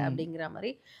இல்ல அப்படிங்கிற மாதிரி.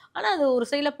 ஆனா அது ஒரு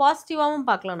சைடில் பாசிட்டிவாகவும்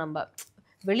பார்க்கலாம். நம்ம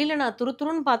வெளியில நான்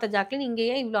துருன்னு பார்த்த ஜாக்லின் இங்கே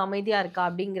ஏன் இவ்வளோ அமைதியா இருக்கா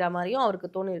அப்படிங்கிற மாதிரியும் அவருக்கு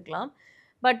தோணி இருக்கலாம்.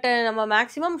 பட் நம்ம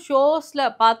மேக்ஸிமம் ஷோஸ்ல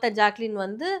பார்த்த ஜாக்லின்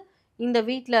வந்து இந்த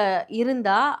வீட்டில்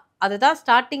இருந்தா அதுதான்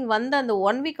ஸ்டார்டிங் வந்து அந்த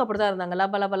 1 வீக் அப்படி தான் இருந்தாங்க.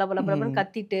 லப லப லப லபன்னு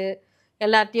கத்திட்டு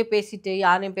எல்லார்ட்டையும் பேசிட்டு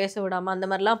யாரையும் பேச விடாம அந்த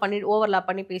மாதிரிலாம் பண்ணி ஓவர்லாப்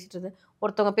பண்ணி பேசிட்டு இருந்து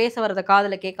ஒருத்தவங்க பேச வரதை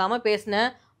காதுல கேட்காம பேசின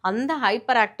அந்த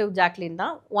ஹைப்பர் ஆக்டிவ் ஜாக்லின்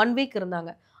தான் 1 வீக்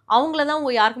இருந்தாங்க. அவங்கள தான்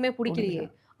உங்க யாருக்குமே பிடிக்கலையே.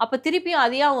 அப்போ திருப்பியும்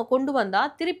அதையே அவங்க கொண்டு வந்தா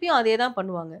திருப்பியும் அதே தான்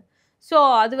பண்ணுவாங்க. ஸோ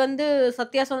அது வந்து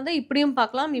சத்யா சொன்னதை இப்படியும்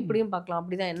பார்க்கலாம் இப்படியும் பார்க்கலாம்.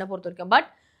 அப்படிதான் என்னை பொறுத்த வரைக்கும். பட்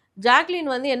ஜாக்லின்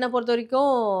வந்து என்னை பொறுத்த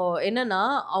வரைக்கும் என்னன்னா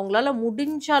அவங்களால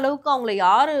முடிஞ்ச அளவுக்கு அவங்கள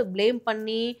யாரு ப்ளேம்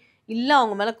பண்ணி இல்லை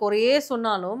அவங்க மேலே குறையே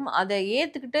சொன்னாலும் அதை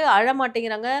ஏற்றுக்கிட்டு அழ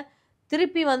மாட்டேங்கிறாங்க.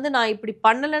 திருப்பி வந்து நான் இப்படி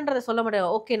பண்ணலைன்றதை சொல்ல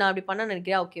மாட்டேன். ஓகே நான் இப்படி பண்ண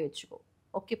நினைக்கிறேன், ஓகே வச்சுக்கோ,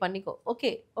 ஓகே பண்ணிக்கோ, ஓகே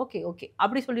ஓகே ஓகே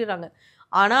அப்படி சொல்லிடுறாங்க.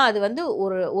 ஆனால் அது வந்து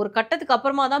ஒரு ஒரு கட்டத்துக்கு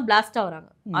அப்புறமா தான் பிளாஸ்ட் ஆகுறாங்க.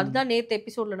 அதுதான் நேற்று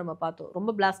எபிசோடில் நம்ம பார்த்தோம்.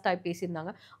 ரொம்ப பிளாஸ்ட் ஆகி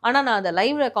பேசியிருந்தாங்க. ஆனால் நான் அதை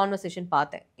லைவ்ல கான்வர்சேஷன்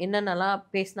பார்த்தேன். என்னென்னலாம்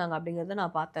பேசினாங்க அப்படிங்கிறத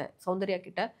நான் பார்த்தேன் சௌந்தர்யா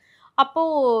கிட்ட.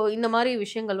 அப்போது இந்த மாதிரி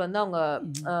விஷயங்கள் வந்து அவங்க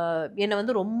என்னை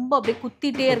வந்து ரொம்ப அப்படியே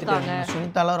குத்திட்டே இருக்காங்க.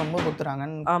 சுனிதாலாம் ரொம்ப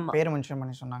குத்துறாங்கன்னு பேர் மென்ஷன்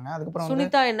பண்ணி சொன்னாங்க. அதுக்கப்புறம்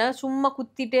சுனிதா என்ன சும்மா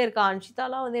குத்திட்டே இருக்கா.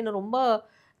 அன்ஷிதாலாம் வந்து என்ன ரொம்ப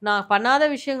நான் பண்ணாத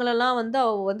விஷயங்களெல்லாம் வந்து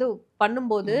அவ வந்து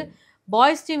பண்ணும்போது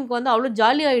பாய்ஸ் டீமுக்கு வந்து அவ்வளோ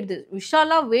ஜாலி ஆயிடுது.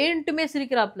 விஷாலாம் வேண்டுமே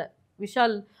சிரிக்கிறாப்ல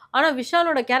விஷால். ஆனால்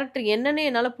விஷாலோட கேரக்டர் என்னன்னு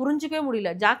என்னால் புரிஞ்சிக்கவே முடியல.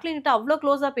 ஜாக்லின் கிட்ட அவ்வளோ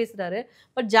க்ளோஸாக பேசுகிறாரு.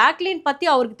 பட் ஜாக்லின் பற்றி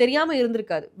அவருக்கு தெரியாமல்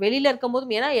இருந்திருக்காது வெளியில்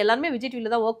இருக்கும்போதும். ஏன்னா எல்லாருமே விஜய்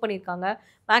டிவியில் தான் ஒர்க் பண்ணியிருக்காங்க.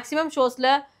 மேக்ஸிமம் ஷோஸில்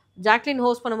ஜாக்லின்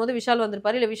ஹோஸ்ட் பண்ணும்போது விஷால்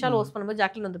வந்திருப்பாரு, இல்லை விஷால் ஹோஸ்ட் பண்ணும்போது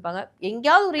ஜாக்லின் வந்திருப்பாங்க.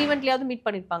 எங்கேயாவது ஒரு ஈவெண்ட்லையாவது மீட்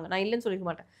பண்ணியிருப்பாங்க. நான் இல்லைன்னு சொல்லிக்க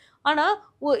மாட்டேன். ஆனால்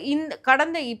இந்த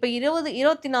கடந்த இப்போ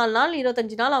 24 நாள்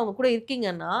 25 நாள் அவங்க கூட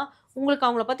இருக்கீங்கன்னா உங்களுக்கு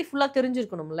அவங்கள பற்றி ஃபுல்லாக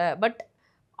தெரிஞ்சிருக்கணும்ல. பட்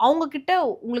அவங்கக்கிட்ட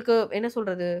உங்களுக்கு என்ன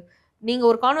சொல்கிறது, நீங்கள்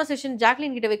ஒரு கான்வர்சேஷன்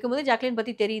ஜாக்லின் கிட்ட வைக்கும்போது ஜாக்லின்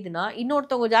பற்றி தெரியுதுன்னா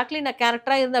இன்னொருத்தவங்க ஜாக்லின்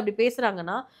கேரக்டராக இருந்து அப்படி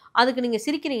பேசுகிறாங்கன்னா அதுக்கு நீங்கள்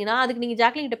சிரிக்கிறீங்கன்னா அதுக்கு நீங்கள்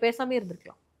ஜாக்லின் கிட்ட பேசாமே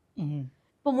இருந்திருக்கலாம்.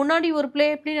 இப்போ முன்னாடி ஒரு ப்ளே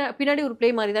பின்னாடி ஒரு ப்ளே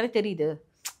மாதிரி தானே தெரியுது.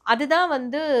 அதுதான்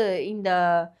வந்து இந்த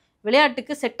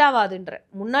விளையாட்டுக்கு செட் ஆகாதுன்ற.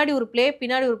 முன்னாடி ஒரு ப்ளே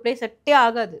பின்னாடி ஒரு ப்ளே செட்டே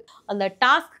ஆகாது. அந்த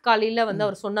டாஸ்க் காலையில் வந்து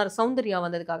அவர் சொன்னார் சௌந்தர்யா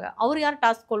வந்ததுக்காக. அவர் யார்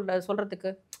டாஸ்க்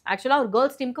சொல்கிறதுக்கு? ஆக்சுவலாக அவர்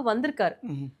கேர்ள்ஸ் டீமுக்கு வந்திருக்காரு.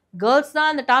 கேர்ள்ஸ் தான்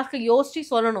அந்த டாஸ்க்கை யோசிச்சு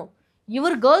சொல்லணும்.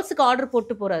 இவர் கேர்ள்ஸுக்கு ஆர்டர்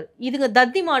போட்டு போறாரு. இதுங்க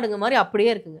தத்தி மாடுங்க மாதிரி அப்படியே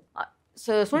இருக்குங்க.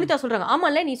 சுனிதா சொல்றாங்க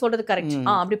ஆமாம்ல நீ சொல்றது கரெக்ட்,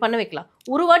 அப்படி பண்ண வைக்கலாம்.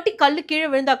 ஒரு வாட்டி கல்லு கீழே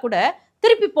விழுந்தா கூட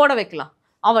திருப்பி போட வைக்கலாம்.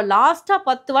 அவள் லாஸ்டா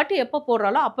 10 வாட்டி எப்போ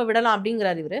போடுறாளோ அப்போ விடலாம்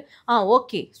அப்படிங்கிறாரு இவரு.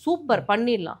 ஓகே சூப்பர்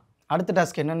பண்ணிடலாம். அடுத்த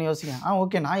டாஸ்க் என்னன்னு யோசிக்கிறேன்.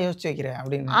 ஓகே நான் யோசிச்சு வைக்கிறேன்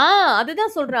அப்படின்னு.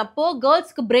 அதுதான் சொல்றேன். அப்போ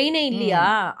கேர்ள்ஸ்க்கு பிரெயினே இல்லையா?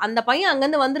 அந்த பையன்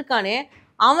அங்கேருந்து வந்திருக்கானே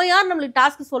அவன் யார் நம்மளுக்கு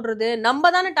டாஸ்க் சொல்றது?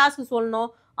 நம்ம தானே டாஸ்க் சொல்லணும்.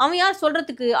 அவன் யார்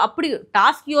சொல்றதுக்கு? அப்படி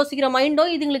டாஸ்க் யோசிக்கிற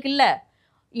மைண்டும் இதுங்களுக்கு இல்லை.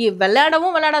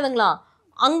 விளையாடவும் விளையாடாதுங்களாம்.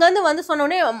 அங்கேருந்து வந்து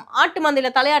சொன்னோடனே ஆட்டு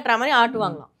மந்தையில் தலையாட்டுற மாதிரி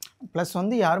ஆட்டுவாங்களாம். ப்ளஸ்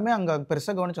வந்து யாருமே அங்கே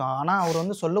பெருசாக கவனிச்சோம். ஆனால் அவர்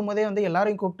வந்து சொல்லும் போதே வந்து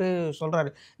எல்லாரையும் கூப்பிட்டு சொல்கிறாரு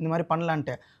இந்த மாதிரி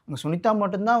பண்ணலான்ட்டு. அங்கே சுனிதா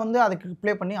மட்டும்தான் வந்து அதுக்கு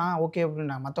ரிப்ளை பண்ணி ஓகே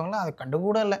அப்படின்னா, மற்றவங்களாம் அதை கண்டு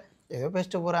கூட இல்லை, ஏதோ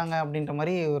பேசிட்டு போகிறாங்க அப்படின்ற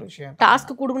மாதிரி ஒரு விஷயம்.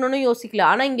 டாஸ்க்கு கொடுக்கணும்னு யோசிக்கல.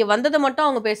 ஆனால் இங்கே வந்ததை மட்டும்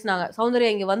அவங்க பேசினாங்க.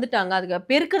 சௌந்தர்யா இங்கே வந்துட்டாங்க, அதுக்கு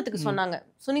பெருக்கிறதுக்கு சொன்னாங்க.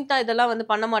 சுனிதா இதெல்லாம் வந்து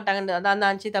பண்ண மாட்டாங்கன்னு அந்த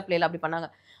அன்ஷிதா பிள்ளைல அப்படி பண்ணாங்க.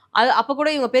 அது அப்போ கூட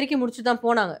இவங்க பெருக்கி முடிச்சு தான்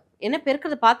போனாங்க. என்ன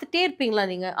பெருக்கிறத பார்த்துட்டே இருப்பீங்களா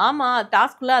நீங்கள்? ஆமாம்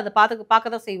டாஸ்க்குள்ளே அதை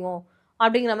பார்க்க தான் செய்வோம்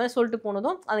அப்படிங்கிற மாதிரி சொல்லிட்டு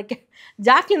போனதும் அதை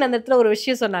ஜாக்லின் அந்த இடத்துல ஒரு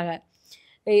விஷயம் சொன்னாங்க.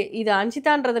 இது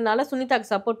அன்ஷிதான்றதுனால சுனிதாக்கு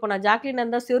சப்போர்ட் பண்ணா, ஜாக்லின்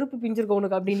இருந்தால் செருப்பு பிஞ்சிருக்கோம்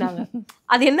உனக்கு அப்படின்னாங்க.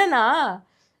 அது என்னன்னா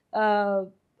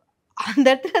அந்த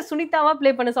இடத்துல சுனிதாவா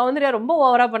ப்ளே பண்ண சௌந்தர்யா ரொம்ப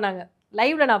ஓவராக பண்ணாங்க.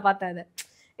 லைவ்ல நான் பார்த்தேன் அதை.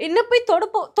 என்ன போய்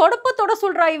தொட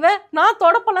சொல்றா இவ, நான்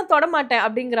தொடப்பெல்லாம் தொட மாட்டேன்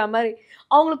அப்படிங்கிற மாதிரி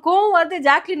அவங்களுக்கு கோவம் வந்து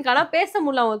ஜாக்லினுக்கு. ஆனால் பேச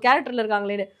முடியல அவங்க கேரக்டர்ல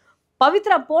இருக்காங்களேன்னு.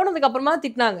 பவித்ரா போனதுக்கு அப்புறமா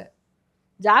திட்டினாங்க,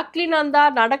 ஜாக்லின் வந்தா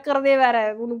நடக்கிறதே வேற,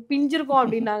 உனக்கு பிஞ்சிருக்கும்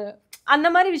அப்படின்னாங்க. அந்த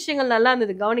மாதிரி விஷயங்கள் நல்லா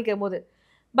இருந்தது கவனிக்கும் போது.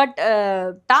 பட்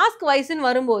டாஸ்க் வைஸ்ன்னு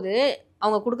வரும்போது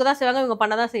அவங்க கொடுக்க தான் செய்வாங்க, இவங்க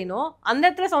பண்ண தான் செய்யணும். அந்த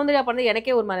இடத்துல சௌந்தர்யா பண்ணது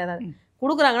எனக்கே ஒரு மாதிரி தான்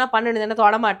கொடுக்குறாங்கன்னா பண்ணு, என்ன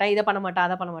தொட மாட்டேன், இதை பண்ண மாட்டேன்,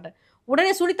 அதை பண்ண மாட்டேன்.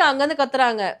 உடனே சுனிதா அங்கேருந்து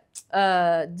கத்துறாங்க,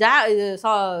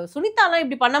 சுனிதாலாம்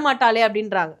இப்படி பண்ண மாட்டாளே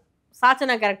அப்படின்றாங்க.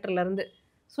 சாச்சனா கேரக்டர்ல இருந்து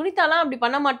சுனிதாலாம் அப்படி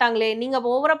பண்ண மாட்டாங்களே, நீங்க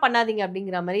ஓவரா பண்ணாதீங்க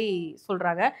அப்படிங்கிற மாதிரி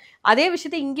சொல்றாங்க. அதே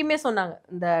விஷயத்த இங்கேயுமே சொன்னாங்க.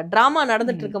 இந்த டிராமா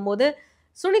நடந்துட்டு இருக்கும் போது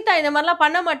சுனிதா இந்த மாதிரிலாம்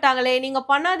பண்ண மாட்டாங்களே, நீங்க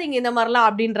பண்ணாதீங்க இந்த மாதிரிலாம்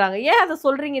அப்படின்றாங்க. ஏன் அதை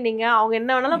சொல்றீங்க நீங்க? அவங்க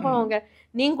என்ன வேணாலும் பண்ணுவாங்க,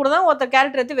 நீங்க கூட தான் ஒருத்தர்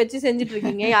கேரக்டர் எடுத்து வச்சு செஞ்சுட்டு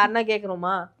இருக்கீங்க, யாருன்னா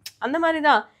கேட்குறோமா? அந்த மாதிரி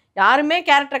தான் யாருமே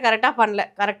கேரக்டர் கரெக்டாக பண்ணல.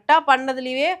 கரெக்டாக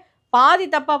பண்ணதுலேயே பாதி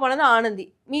தப்பாக பண்ணது ஆனந்தி,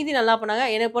 மீதி நல்லா பண்ணாங்க.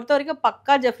 என்னை பொறுத்த வரைக்கும்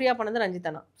பக்கா ஜெஃப்ரியாக பண்ணது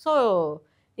ரஞ்சிதானா. ஸோ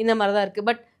இந்த மாதிரி தான் இருக்குது.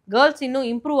 பட் கேர்ள்ஸ் இன்னும்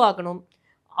இம்ப்ரூவ் ஆகணும்,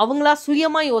 அவங்களா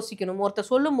சுயமாக யோசிக்கணும், ஒருத்தர்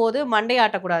சொல்லும் போது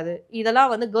மண்டையாட்டக்கூடாது.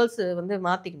 இதெல்லாம் வந்து கேர்ள்ஸ் வந்து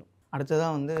மாற்றிக்கணும்.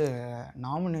 அடுத்ததான் வந்து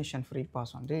நாமினேஷன் ஃப்ரீ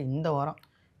பாஸ் வந்து இந்த வாரம்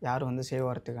யார் வந்து சேவ்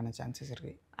ஆகிறதுக்கான சான்சஸ்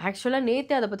இருக்குது? ஆக்சுவலாக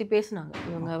நேற்றே அதை பற்றி பேசுனாங்க.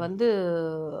 இவங்க வந்து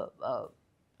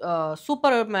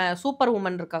சூப்பர்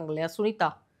உமன் இருக்காங்க இல்லையா, சுனிதா,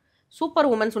 சூப்பர்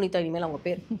உமன் சுனிதா இனிமேல் அவங்க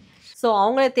பேர். ஸோ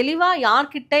அவங்கள தெளிவாக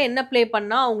யார்கிட்ட என்ன ப்ளே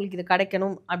பண்ணால் அவங்களுக்கு இது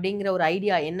கிடைக்கணும் அப்படிங்கிற ஒரு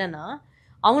ஐடியா என்னென்னா,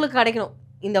 அவங்களுக்கு கிடைக்கணும்.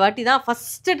 இந்த வாட்டி தான்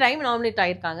ஃபஸ்ட்டு டைம் நாமினேட்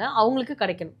ஆகியிருக்காங்க, அவங்களுக்கு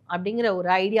கிடைக்கணும் அப்படிங்கிற ஒரு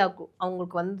ஐடியாவுக்கு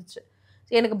அவங்களுக்கு வந்துச்சு.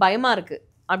 எனக்கு பயமாக இருக்குது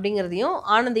அப்படிங்கிறதையும்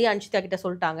ஆனந்தியும் அன்ஷிதா கிட்ட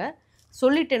சொல்லிட்டாங்க.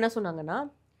 சொல்லிட்டு என்ன சொன்னாங்கன்னா,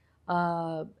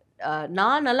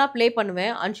 நான் நல்லா ப்ளே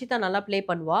பண்ணுவேன், அன்ஷிதா நல்லா ப்ளே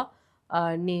பண்ணுவா,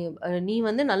 நீ நீ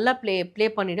வந்து நல்லா ப்ளே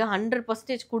பண்ணிவிடு,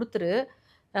 100% கொடுத்துரு.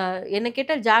 என்ன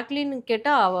கேட்டால் ஜாக்லின்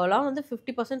கேட்டால் அவளாம் வந்து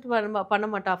 50% பண்ண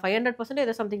மாட்டா, 500%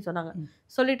 ஏதோ சம்திங் சொன்னாங்க.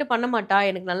 சொல்லிட்டு பண்ண மாட்டா,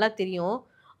 எனக்கு நல்லா தெரியும்.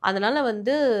 அதனால்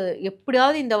வந்து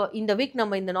எப்படியாவது இந்த வீக்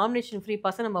நம்ம இந்த நாமினேஷன் ஃப்ரீ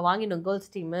பாஸை நம்ம வாங்கிடணும்,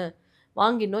 கேர்ள்ஸ் டீமு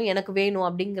வாங்கிடணும், எனக்கு வேணும்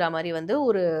அப்படிங்கிற மாதிரி வந்து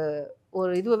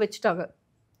ஒரு இதுவை வச்சுட்டாங்க.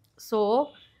 ஸோ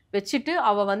வச்சுட்டு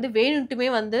அவள் வந்து வேணுன்ட்டுமே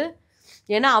வந்து,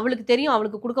 ஏன்னா அவளுக்கு தெரியும்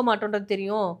அவளுக்கு கொடுக்க மாட்டோன்றது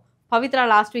தெரியும், பவித்ரா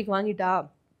லாஸ்ட் வீக் வாங்கிட்டா,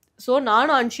 ஸோ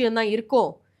நானும் அன்ஷியும் தான்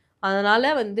இருக்கோம், அதனால்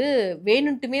வந்து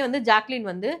வேணுன்ட்டுமே வந்து ஜாக்லின்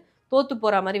வந்து தோற்று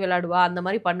போகிற மாதிரி விளையாடுவா, அந்த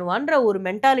மாதிரி பண்ணுவான்ற ஒரு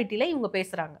மென்டாலிட்டியில் இவங்க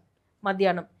பேசுகிறாங்க.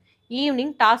 மத்தியானம்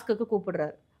ஈவினிங் டாஸ்க்குக்கு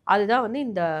கூப்பிடுறாரு. அதுதான் வந்து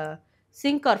இந்த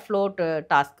சிங்க் ஆர் ஃப்ளோட்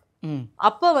டாஸ்க்.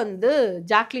 அப்போ வந்து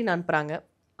ஜாக்லின் அனுப்புகிறாங்க,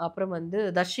 அப்புறம் வந்து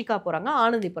தர்ஷிகா போகிறாங்க,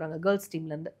 ஆனந்தி போகிறாங்க கேர்ள்ஸ்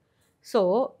டீம்லேருந்து. ஸோ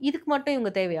இதுக்கு மட்டும்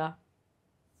இவங்க தேவையா?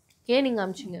 ஏன் நீங்கள்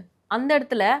அனுப்பிச்சிங்க? அந்த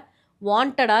இடத்துல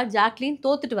வாண்டடாக ஜாக்லின்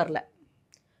தோத்துட்டு வரல.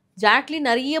 ஜாக்லின்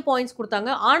நிறைய பாயிண்ட்ஸ்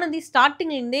கொடுத்தாங்க. ஆனந்தி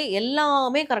ஸ்டார்டிங்லேருந்தே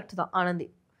எல்லாமே கரெக்டு தான். ஆனந்தி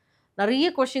நிறைய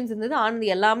கொஷின்ஸ் இருந்தது, ஆனந்தி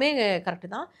எல்லாமே கரெக்டு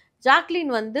தான்.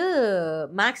 ஜாக்லின் வந்து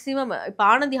மேக்ஸிமம் இப்போ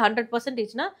ஆனந்தி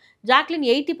 100%னா ஜாக்லின்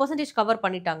 80% கவர்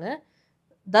பண்ணிட்டாங்க.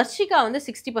 தர்ஷிகா வந்து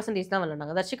 60% தான்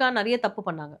விளையாண்டாங்க. தர்ஷிகா நிறைய தப்பு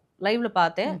பண்ணாங்க, லைவில்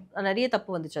பார்த்தேன், நிறைய தப்பு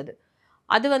வந்துச்சு.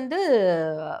 அது வந்து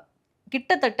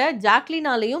கிட்டத்தட்ட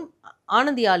ஜாக்லினாலையும்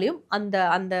ஆனந்தியாலையும் அந்த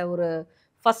அந்த ஒரு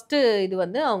ஃபஸ்ட்டு இது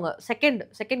வந்து அவங்க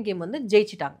செகண்ட் கேம் வந்து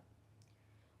ஜெயிச்சிட்டாங்க.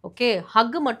 ஓகே,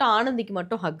 ஹக்கு மட்டும் ஆனந்திக்கு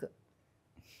மட்டும்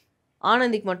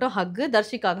ஹக்கு,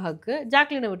 தர்ஷிக்காக ஹக்கு,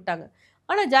 ஜாக்லினை விட்டாங்க.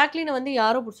 ஆனால் ஜாக்லினை வந்து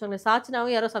யாரோ பிடிச்சாங்க,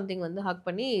 சாச்சினாவும் யாரோ சம்திங் வந்து ஹக்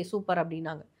பண்ணி சூப்பர்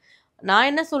அப்படின்னாங்க. நான்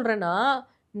என்ன சொல்கிறேன்னா,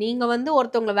 நீங்கள் வந்து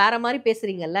ஒருத்தவங்களை வேற மாதிரி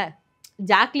பேசுகிறீங்கல்ல,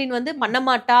 ஜாக்லின் வந்து பண்ண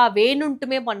மாட்டா,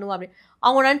 வேணுன்ட்டுமே பண்ணுவா அப்படி.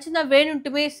 அவங்க நினச்சிருந்தா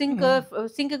வேணுன்ட்டுமே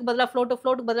சிங்க்குக்கு பதிலாக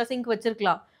ஃப்ளோட்டுக்கு பதிலாக சிங்க்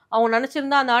வச்சிருக்கலாம். அவங்க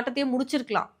நினச்சிருந்தா அந்த ஆட்டத்தையே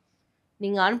முடிச்சிருக்கலாம்.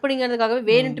 நீங்கள் அனுப்புனீங்கிறதுக்காகவே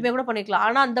வேணுன்ட்டுமே கூட பண்ணிக்கலாம்.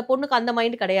 ஆனால் அந்த பொண்ணுக்கு அந்த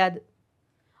மைண்டு கிடையாது.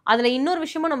 அதில் இன்னொரு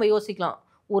விஷயமும் நம்ம யோசிக்கலாம்,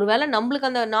 ஒருவேளை நம்மளுக்கு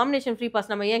அந்த நாமினேஷன் ஃப்ரீ பாஸ்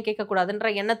நம்ம ஏன் கேட்கக்கூடாதுன்ற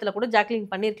எண்ணத்தில் கூட ஜாக்லின்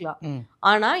பண்ணியிருக்கலாம்.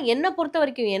 ஆனால் என்னை பொறுத்த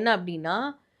வரைக்கும் என்ன அப்படின்னா,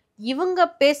 இவங்க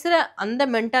பேசுகிற அந்த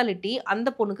மென்டாலிட்டி அந்த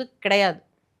பொண்ணுக்கு கிடையாது,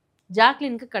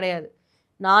 ஜாக்லினுக்கு கிடையாது.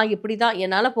 நான் இப்படி தான்,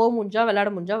 என்னால் போக முடிஞ்சா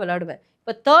விளையாடுவேன்.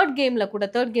 இப்போ தேர்ட்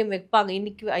கேம் வைப்பாங்க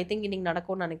இன்னைக்கு, ஐ திங்க் இன்னைக்கு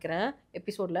நடக்கும்னு நினைக்கிறேன்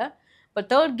எபிசோடில். இப்போ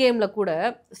தேர்ட் கேமில் கூட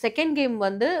செகண்ட் கேம்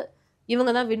வந்து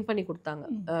இவங்க தான் வின் பண்ணி கொடுத்தாங்க,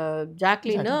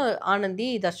 ஜாக்லின்னு ஆனந்தி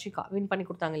தர்ஷிகா வின் பண்ணி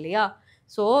கொடுத்தாங்க இல்லையா?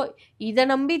 ஸோ இதை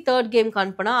நம்பி தேர்ட் கேம்க்கு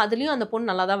அனுப்பினா அதுலேயும் அந்த பொண்ணு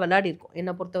நல்லா தான் விளையாடி இருக்கும்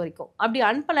என்னை பொறுத்த வரைக்கும். அப்படி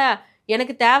அனுப்பலை,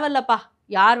 எனக்கு தேவையில்லப்பா,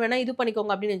 யார் வேணால் இது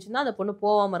பண்ணிக்கோங்க அப்படின்னு நினச்சிருந்தா அந்த பொண்ணு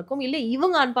போகாமல் இருக்கும், இல்லை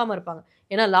இவங்க அனுப்பாமல் இருப்பாங்க.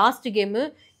 ஏன்னா லாஸ்ட் கேமு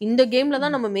இந்த கேமில்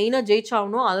தான் நம்ம மெயினாக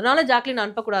ஜெயிச்சாகணும், அதனால ஜாக்லின்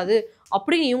அனுப்பக்கூடாது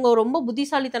அப்படின்னு இவங்க ரொம்ப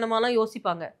புத்திசாலித்தனமாலாம்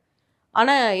யோசிப்பாங்க.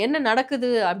 ஆனால் என்ன நடக்குது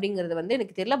அப்படிங்கிறது வந்து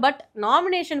எனக்கு தெரியல. பட்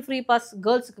நாமினேஷன் ஃப்ரீ பாஸ்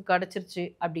கேர்ள்ஸுக்கு கிடச்சிருச்சு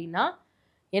அப்படின்னா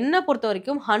என்னை பொறுத்த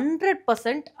வரைக்கும்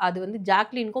 100% அது வந்து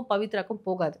ஜாக்லினுக்கும் பவித்ராக்கும்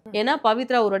போகாது. ஏன்னா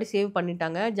பவித்ரா ஒரு வாட்டி சேவ்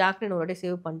பண்ணிட்டாங்க, ஜாக்லின் ஒரு வாட்டி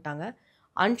சேவ் பண்ணிட்டாங்க.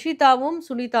 அன்ஷிதாவும்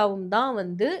சுனிதாவும் தான்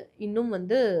வந்து இன்னும்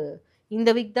வந்து இந்த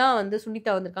வீக் தான் வந்து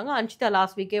சுனிதா வந்திருக்காங்க, அன்ஷிதா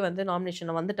லாஸ்ட் வீக்கே வந்து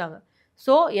நாமினேஷனில் வந்துட்டாங்க.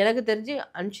 ஸோ எனக்கு தெரிஞ்சு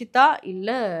அன்ஷிதா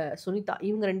இல்லை சுனிதா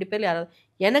இவங்க 2 பேர்ல யாராவது.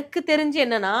 எனக்கு தெரிஞ்சு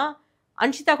என்னன்னா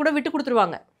அன்ஷிதா கூட விட்டு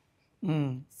கொடுத்துருவாங்க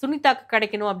சுனிதாக்கு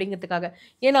கிடைக்கணும் அப்படிங்கிறதுக்காக.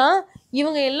 ஏன்னா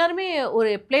இவங்க எல்லாருமே ஒரு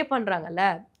ப்ளே பண்ணுறாங்கல்ல.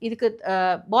 இதுக்கு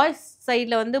பாய்ஸ்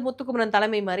சைடில் வந்து முத்துக்குமரன்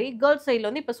தலைமை மாதிரி, கேர்ள்ஸ் சைடில்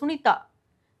வந்து இப்போ சுனிதா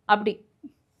அப்படி.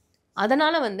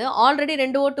 அதனால வந்து ஆல்ரெடி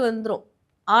 2 ஓட்டு வந்துடும்.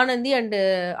 ஆனந்தி அண்டு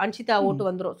அன்ஷிதா ஓட்டு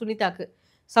வந்துடும் சுனிதாக்கு.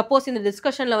 சப்போஸ் இந்த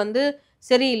டிஸ்கஷனில் வந்து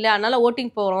சரியில்லை அதனால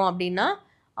ஓட்டிங் போகிறோம் அப்படின்னா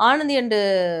ஆனந்தி அண்டு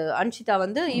அன்ஷிதா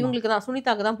வந்து இவங்களுக்கு தான்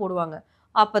சுனிதாக்கு தான் போடுவாங்க.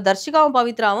 அப்போ தர்ஷிகாவும்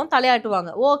பவித்ராவும்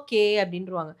தலையாட்டுவாங்க, ஓகே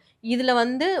அப்படின்ட்டுருவாங்க. இதில்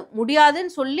வந்து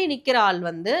முடியாதுன்னு சொல்லி நிற்கிற ஆள்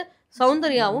வந்து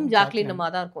சௌந்தர்யாவும் ஜாக்லினுமா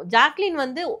தான் இருக்கும். ஜாக்லின்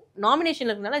வந்து நாமினேஷன்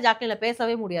இருக்கிறதுனால ஜாக்லினில்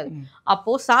பேசவே முடியாது.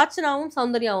 அப்போது சாச்சனாவும்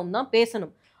சௌந்தர்யாவும் தான்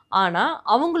பேசணும். ஆனால்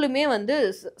அவங்களுமே வந்து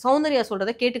சௌந்தர்யா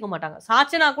சொல்கிறத கேட்டுக்க மாட்டாங்க.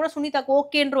 சாச்சனா கூட சுனிதாக்கு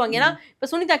ஓகேன்றுவாங்க. ஏன்னா இப்போ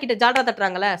சுனிதா கிட்ட ஜால்ரா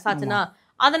தட்டுறாங்கல்ல சாச்சனா,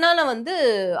 அதனால் வந்து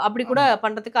அப்படி கூட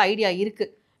பண்ணுறதுக்கு ஐடியா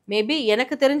இருக்குது. மேபி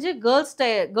எனக்கு தெரிஞ்சு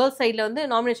கேர்ள்ஸ் சைடில் வந்து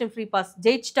நாமினேஷன் ஃப்ரீ பாஸ்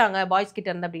ஜெயிச்சிட்டாங்க பாய்ஸ் கிட்ட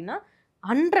இருந்து அப்படின்னா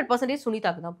 100%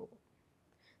 சுனிதாக்கு தான் போகும்.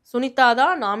 சுனிதா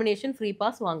தான் நாமினேஷன் ஃப்ரீ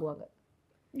பாஸ் வாங்குவாங்க.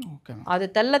 அது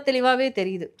தெள்ள தெளிவாகவே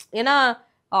தெரியுது. ஏன்னா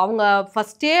அவங்க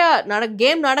ஃபஸ்ட்டே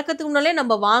கேம் நடக்கிறதுக்கு முன்னாலே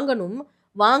நம்ம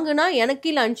வாங்கினா எனக்கு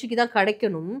இல்லை அன்ஷிக்கு தான்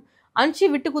கிடைக்கணும். அன்ஷி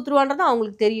விட்டு கொடுத்துருவான்றது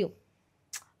அவங்களுக்கு தெரியும்.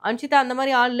 அன்ஷிதா அந்த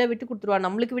மாதிரி ஆளில் விட்டு கொடுத்துருவா,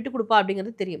 நம்மளுக்கு விட்டு கொடுப்பா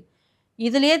அப்படிங்கிறது தெரியும்.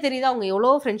 இதுலேயே தெரியுது அவங்க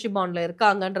எவ்வளோ ஃப்ரெண்ட்ஷிப் பாண்டில்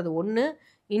இருக்காங்கன்றது ஒன்று.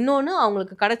 இன்னொன்று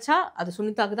அவங்களுக்கு கிடைச்சா அது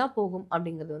சுனிதாக்கு தான் போகும்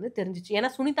அப்படிங்கிறது வந்து தெரிஞ்சிச்சு. ஏன்னா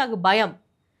சுனிதாக்கு பயம்.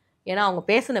 ஏன்னா அவங்க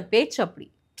பேசின பேச்சு அப்படி.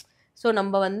 ஸோ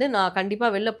நம்ம வந்து நான்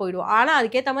கண்டிப்பாக வெளில போயிடுவோம். ஆனால்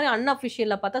அதுக்கேற்ற மாதிரி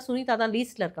அன்அஃபிஷியலில் பார்த்தா சுனிதா தான்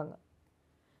லீஸ்ட்டில் இருக்காங்க.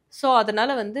 ஸோ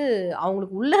அதனால் வந்து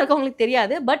அவங்களுக்கு உள்ளே இருக்கவங்களுக்கு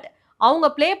தெரியாது. பட் அவங்க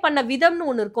ப்ளே பண்ண விதம்னு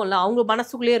ஒன்று இருக்கும்ல, அவங்க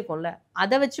மனசுக்குள்ளேயே இருக்கும்ல,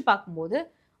 அதை வச்சு பார்க்கும்போது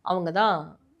அவங்க தான்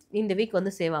இந்த வீக்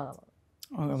வந்து சேவாங்க.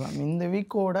 Okay ma'am. இந்த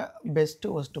வீக்கோட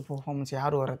பெஸ்ட்டு ஒஸ்ட்டு பர்ஃபார்மன்ஸ்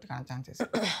யார் வர்றதுக்கான சான்சஸ்?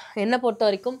 என்னை பொறுத்த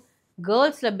வரைக்கும்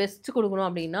கேர்ள்ஸில் பெஸ்ட்டு கொடுக்கணும்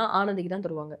அப்படின்னா ஆனந்திக்கு தான்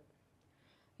தருவாங்க.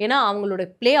 ஏன்னா அவங்களோட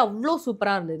ப்ளே அவ்வளோ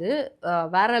சூப்பராக இருந்தது.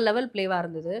 வேறு லெவல் ப்ளேவாக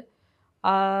இருந்தது.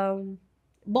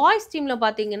 பாய்ஸ் டீமில்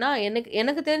பார்த்தீங்கன்னா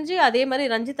எனக்கு தெரிஞ்சு அதே மாதிரி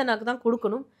ரஞ்சிதனாக்கு தான்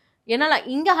கொடுக்கணும். ஏன்னா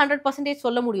இங்கே 100%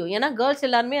 சொல்ல முடியும். ஏன்னா கேர்ள்ஸ்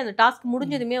எல்லாருமே அந்த டாஸ்க்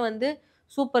முடிஞ்சதுமே வந்து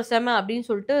சூப்பர் செம அப்படின்னு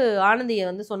சொல்லிட்டு ஆனந்தியை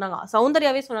வந்து சொன்னாங்க.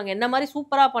 சௌந்தர்யாவே சொன்னாங்க, என்ன மாதிரி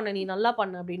சூப்பராக பண்ண, நீ நல்லா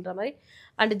பண்ண அப்படின்ற மாதிரி.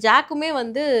 அண்ட் ஜாக்குமே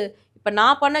வந்து இப்போ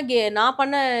நான்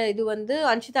பண்ண இது வந்து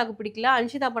அன்ஷிதாவுக்கு பிடிக்கல,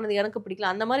 அன்ஷிதா பண்ணது எனக்கு பிடிக்கல,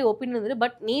 அந்த மாதிரி ஒப்பீனியன் இருந்தது.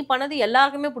 பட் நீ பண்ணது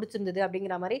எல்லாருக்குமே பிடிச்சிருந்தது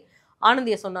அப்படிங்கிற மாதிரி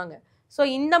ஆனந்தியை சொன்னாங்க. ஸோ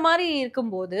இந்த மாதிரி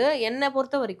இருக்கும்போது என்னை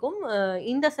பொறுத்த வரைக்கும்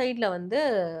இந்த சைடில் வந்து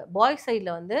பாய்ஸ்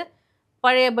சைடில் வந்து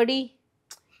பழையபடி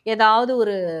ஏதாவது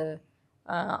ஒரு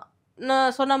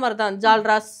நான் சொன்ன மாதிரி தான்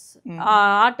ஜால்ராஸ்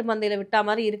ஆட்டு மந்தையில் விட்டா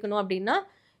மாதிரி இருக்கணும் அப்படின்னா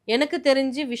எனக்கு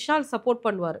தெரிஞ்சு விஷால் சப்போர்ட்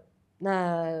பண்ணுவார்.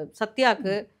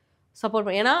 சத்யாவுக்கு சப்போர்ட்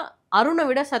பண்ண. ஏன்னா அருணை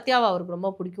விட சத்யாவை அவருக்கு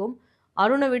ரொம்ப பிடிக்கும்.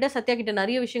 அருணை விட சத்யா கிட்ட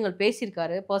நிறைய விஷயங்கள்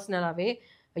பேசியிருக்காரு பர்சனலாகவே.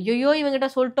 ஐயோ இவங்கிட்ட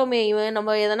சொல்லிட்டோமே, இவன்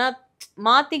நம்ம எதனா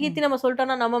மாற்றி கீத்தி நம்ம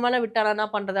சொல்லிட்டோன்னா நம்ம மேலே விட்டானா என்ன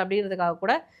பண்ணுறது அப்படின்றதுக்காக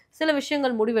கூட சில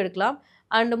விஷயங்கள் முடிவெடுக்கலாம்.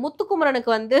 அண்ட்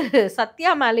முத்துக்குமரனுக்கு வந்து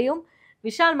சத்யா மேலேயும்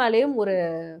விஷால் மேலேயும் ஒரு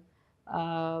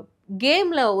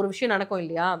கேமில் ஒரு விஷயம் நடக்கும்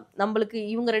இல்லையா, நம்மளுக்கு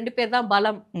இவங்க 2 பேர் தான்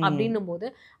பலம் அப்படின்னும் போது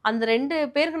அந்த 2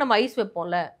 பேருக்கு நம்ம ஐஸ்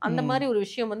வைப்போம்ல, அந்த மாதிரி ஒரு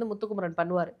விஷயம் வந்து முத்துக்குமரன்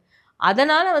பண்ணுவார்.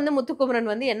 அதனால் வந்து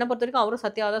முத்துக்குமரன் வந்து என்னை பொறுத்த வரைக்கும் அவரும்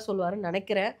சத்யாவை தான் சொல்லுவாருன்னு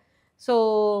நினைக்கிறேன். ஸோ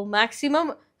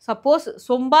மேக்ஸிமம் சப்போஸ்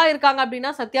சொம்பா இருக்காங்க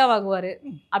அப்படின்னா சத்யா வாங்குவார்,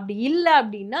 அப்படி இல்லை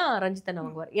அப்படின்னா ரஞ்சிதனை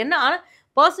வாங்குவார். என்ன ஆனால்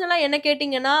பர்சனலாக என்ன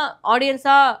கேட்டிங்கன்னா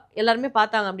ஆடியன்ஸாக எல்லாருமே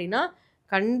பார்த்தாங்க அப்படின்னா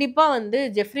கண்டிப்பாக வந்து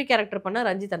ஜெஃப்ரி கேரக்டர் பண்ண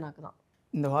ரஞ்சிதனாக்கு தான்.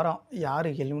 இந்த வாரம் யார்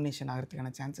எலிமினேஷன் ஆகிறதுக்கான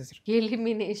சான்சஸ் இருக்கு?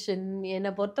 எலிமினேஷன் என்னை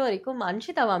பொறுத்த வரைக்கும்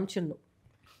அன்ஷிதாவை அமிச்சிடணும்.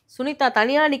 சுனிதா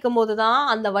தனியாக நிற்கும் போது தான்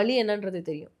அந்த வழி என்னன்றது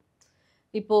தெரியும்.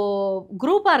 இப்போது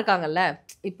குரூப்பாக இருக்காங்கல்ல,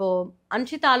 இப்போது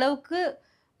அன்ஷிதா அளவுக்கு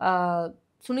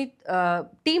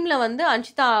டீமில் வந்து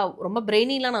அன்ஷிதா ரொம்ப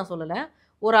பிரெயினிலாம் நான் சொல்லலை,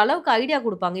 ஒரு அளவுக்கு ஐடியா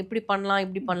கொடுப்பாங்க, இப்படி பண்ணலாம்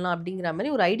இப்படி பண்ணலாம் அப்படிங்கிற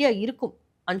மாதிரி ஒரு ஐடியா இருக்கும்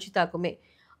அன்ஷிதாக்குமே.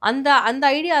 அந்த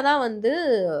ஐடியா தான் வந்து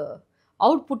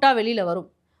அவுட்புட்டாக வெளியில் வரும்.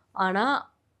 ஆனால்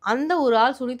அந்த ஒரு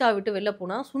ஆள் சுனிதா விட்டு வெளில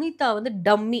போனால் சுனிதா வந்து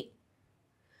டம்மி.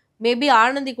 மேபி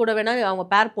ஆனந்தி கூட வேணால் அவங்க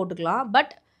பேர் போட்டுக்கலாம்,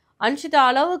 பட் அன்ஷிதா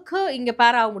அளவுக்கு இங்கே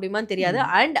பேர் ஆக முடியுமான்னு தெரியாது.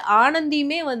 அண்ட்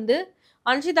ஆனந்தியுமே வந்து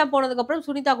அன்ஷிதா போனதுக்கப்புறம்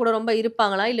சுனிதா கூட ரொம்ப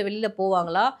இருப்பாங்களா, இல்லை வெளியில்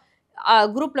போவாங்களா,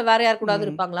 குரூப்பில் வேறு யார் கூடாது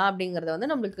இருப்பாங்களா அப்படிங்கிறத வந்து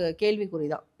நம்மளுக்கு கேள்விக்குறி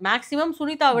தான். மேக்ஸிமம்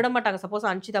சுனிதா விட மாட்டாங்க. சப்போஸ்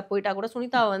அன்ஷிதா போயிட்டா கூட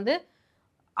சுனிதாவை வந்து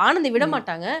ஆனந்தி விட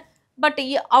மாட்டாங்க. பட்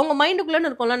அவங்க மைண்டுக்குள்ளேன்னு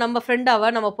இருக்கும்ல, நம்ம ஃப்ரெண்டாவை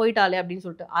நம்ம போயிட்டாலே அப்படின்னு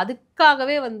சொல்லிட்டு,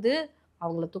 அதுக்காகவே வந்து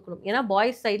அவங்கள தூக்கணும். ஏன்னா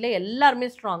பாய்ஸ் சைடில் எல்லாருமே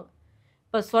ஸ்ட்ராங்.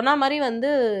 இப்போ சொன்ன மாதிரி வந்து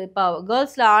இப்போ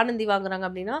கேர்ள்ஸில் ஆனந்தி வாங்குறாங்க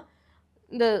அப்படின்னா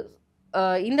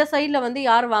இந்த சைடில் வந்து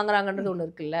யார் வாங்குறாங்கன்றது ஒன்று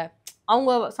இருக்குல்ல.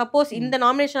 அவங்க சப்போஸ் இந்த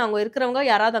நாமினேஷன் அவங்க இருக்கிறவங்க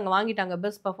யாராவது அங்கே வாங்கிட்டாங்க,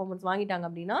 பெஸ்ட் பர்ஃபார்மன்ஸ் வாங்கிட்டாங்க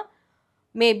அப்படின்னா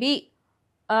மேபி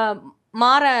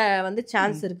மாற வந்து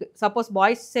சான்ஸ் இருக்குது. சப்போஸ்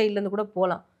பாய்ஸ் சைட்லேருந்து கூட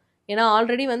போகலாம். ஏன்னா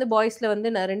ஆல்ரெடி வந்து பாய்ஸில் வந்து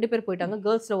 2 பேர் போயிட்டாங்க,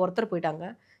 கேர்ள்ஸில் ஒருத்தர் போயிட்டாங்க.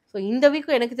 ஸோ இந்த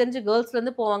வீக்கும் எனக்கு தெரிஞ்சு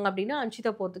கேர்ள்ஸ்லேருந்து போவாங்க அப்படின்னா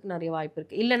அன்ஷிதா போகிறதுக்கு நிறைய வாய்ப்பு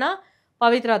இருக்குது. இல்லைனா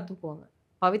பவித்ரா போவாங்க.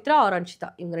 பவித்ரா ஆர் அன்ஷிதா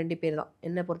இவங்க 2 பேர் தான்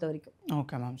என்னை பொறுத்த வரைக்கும்.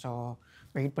 Okay ma'am. ஸோ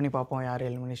வெயிட் பண்ணி பார்ப்போம் யார்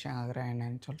எலிமினேஷன் ஆகுறேன்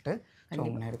என்னன்னு சொல்லிட்டு. ஸோ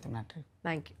உங்கள் நேரத்துக்கு நன்றி.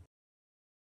 தேங்க்யூ.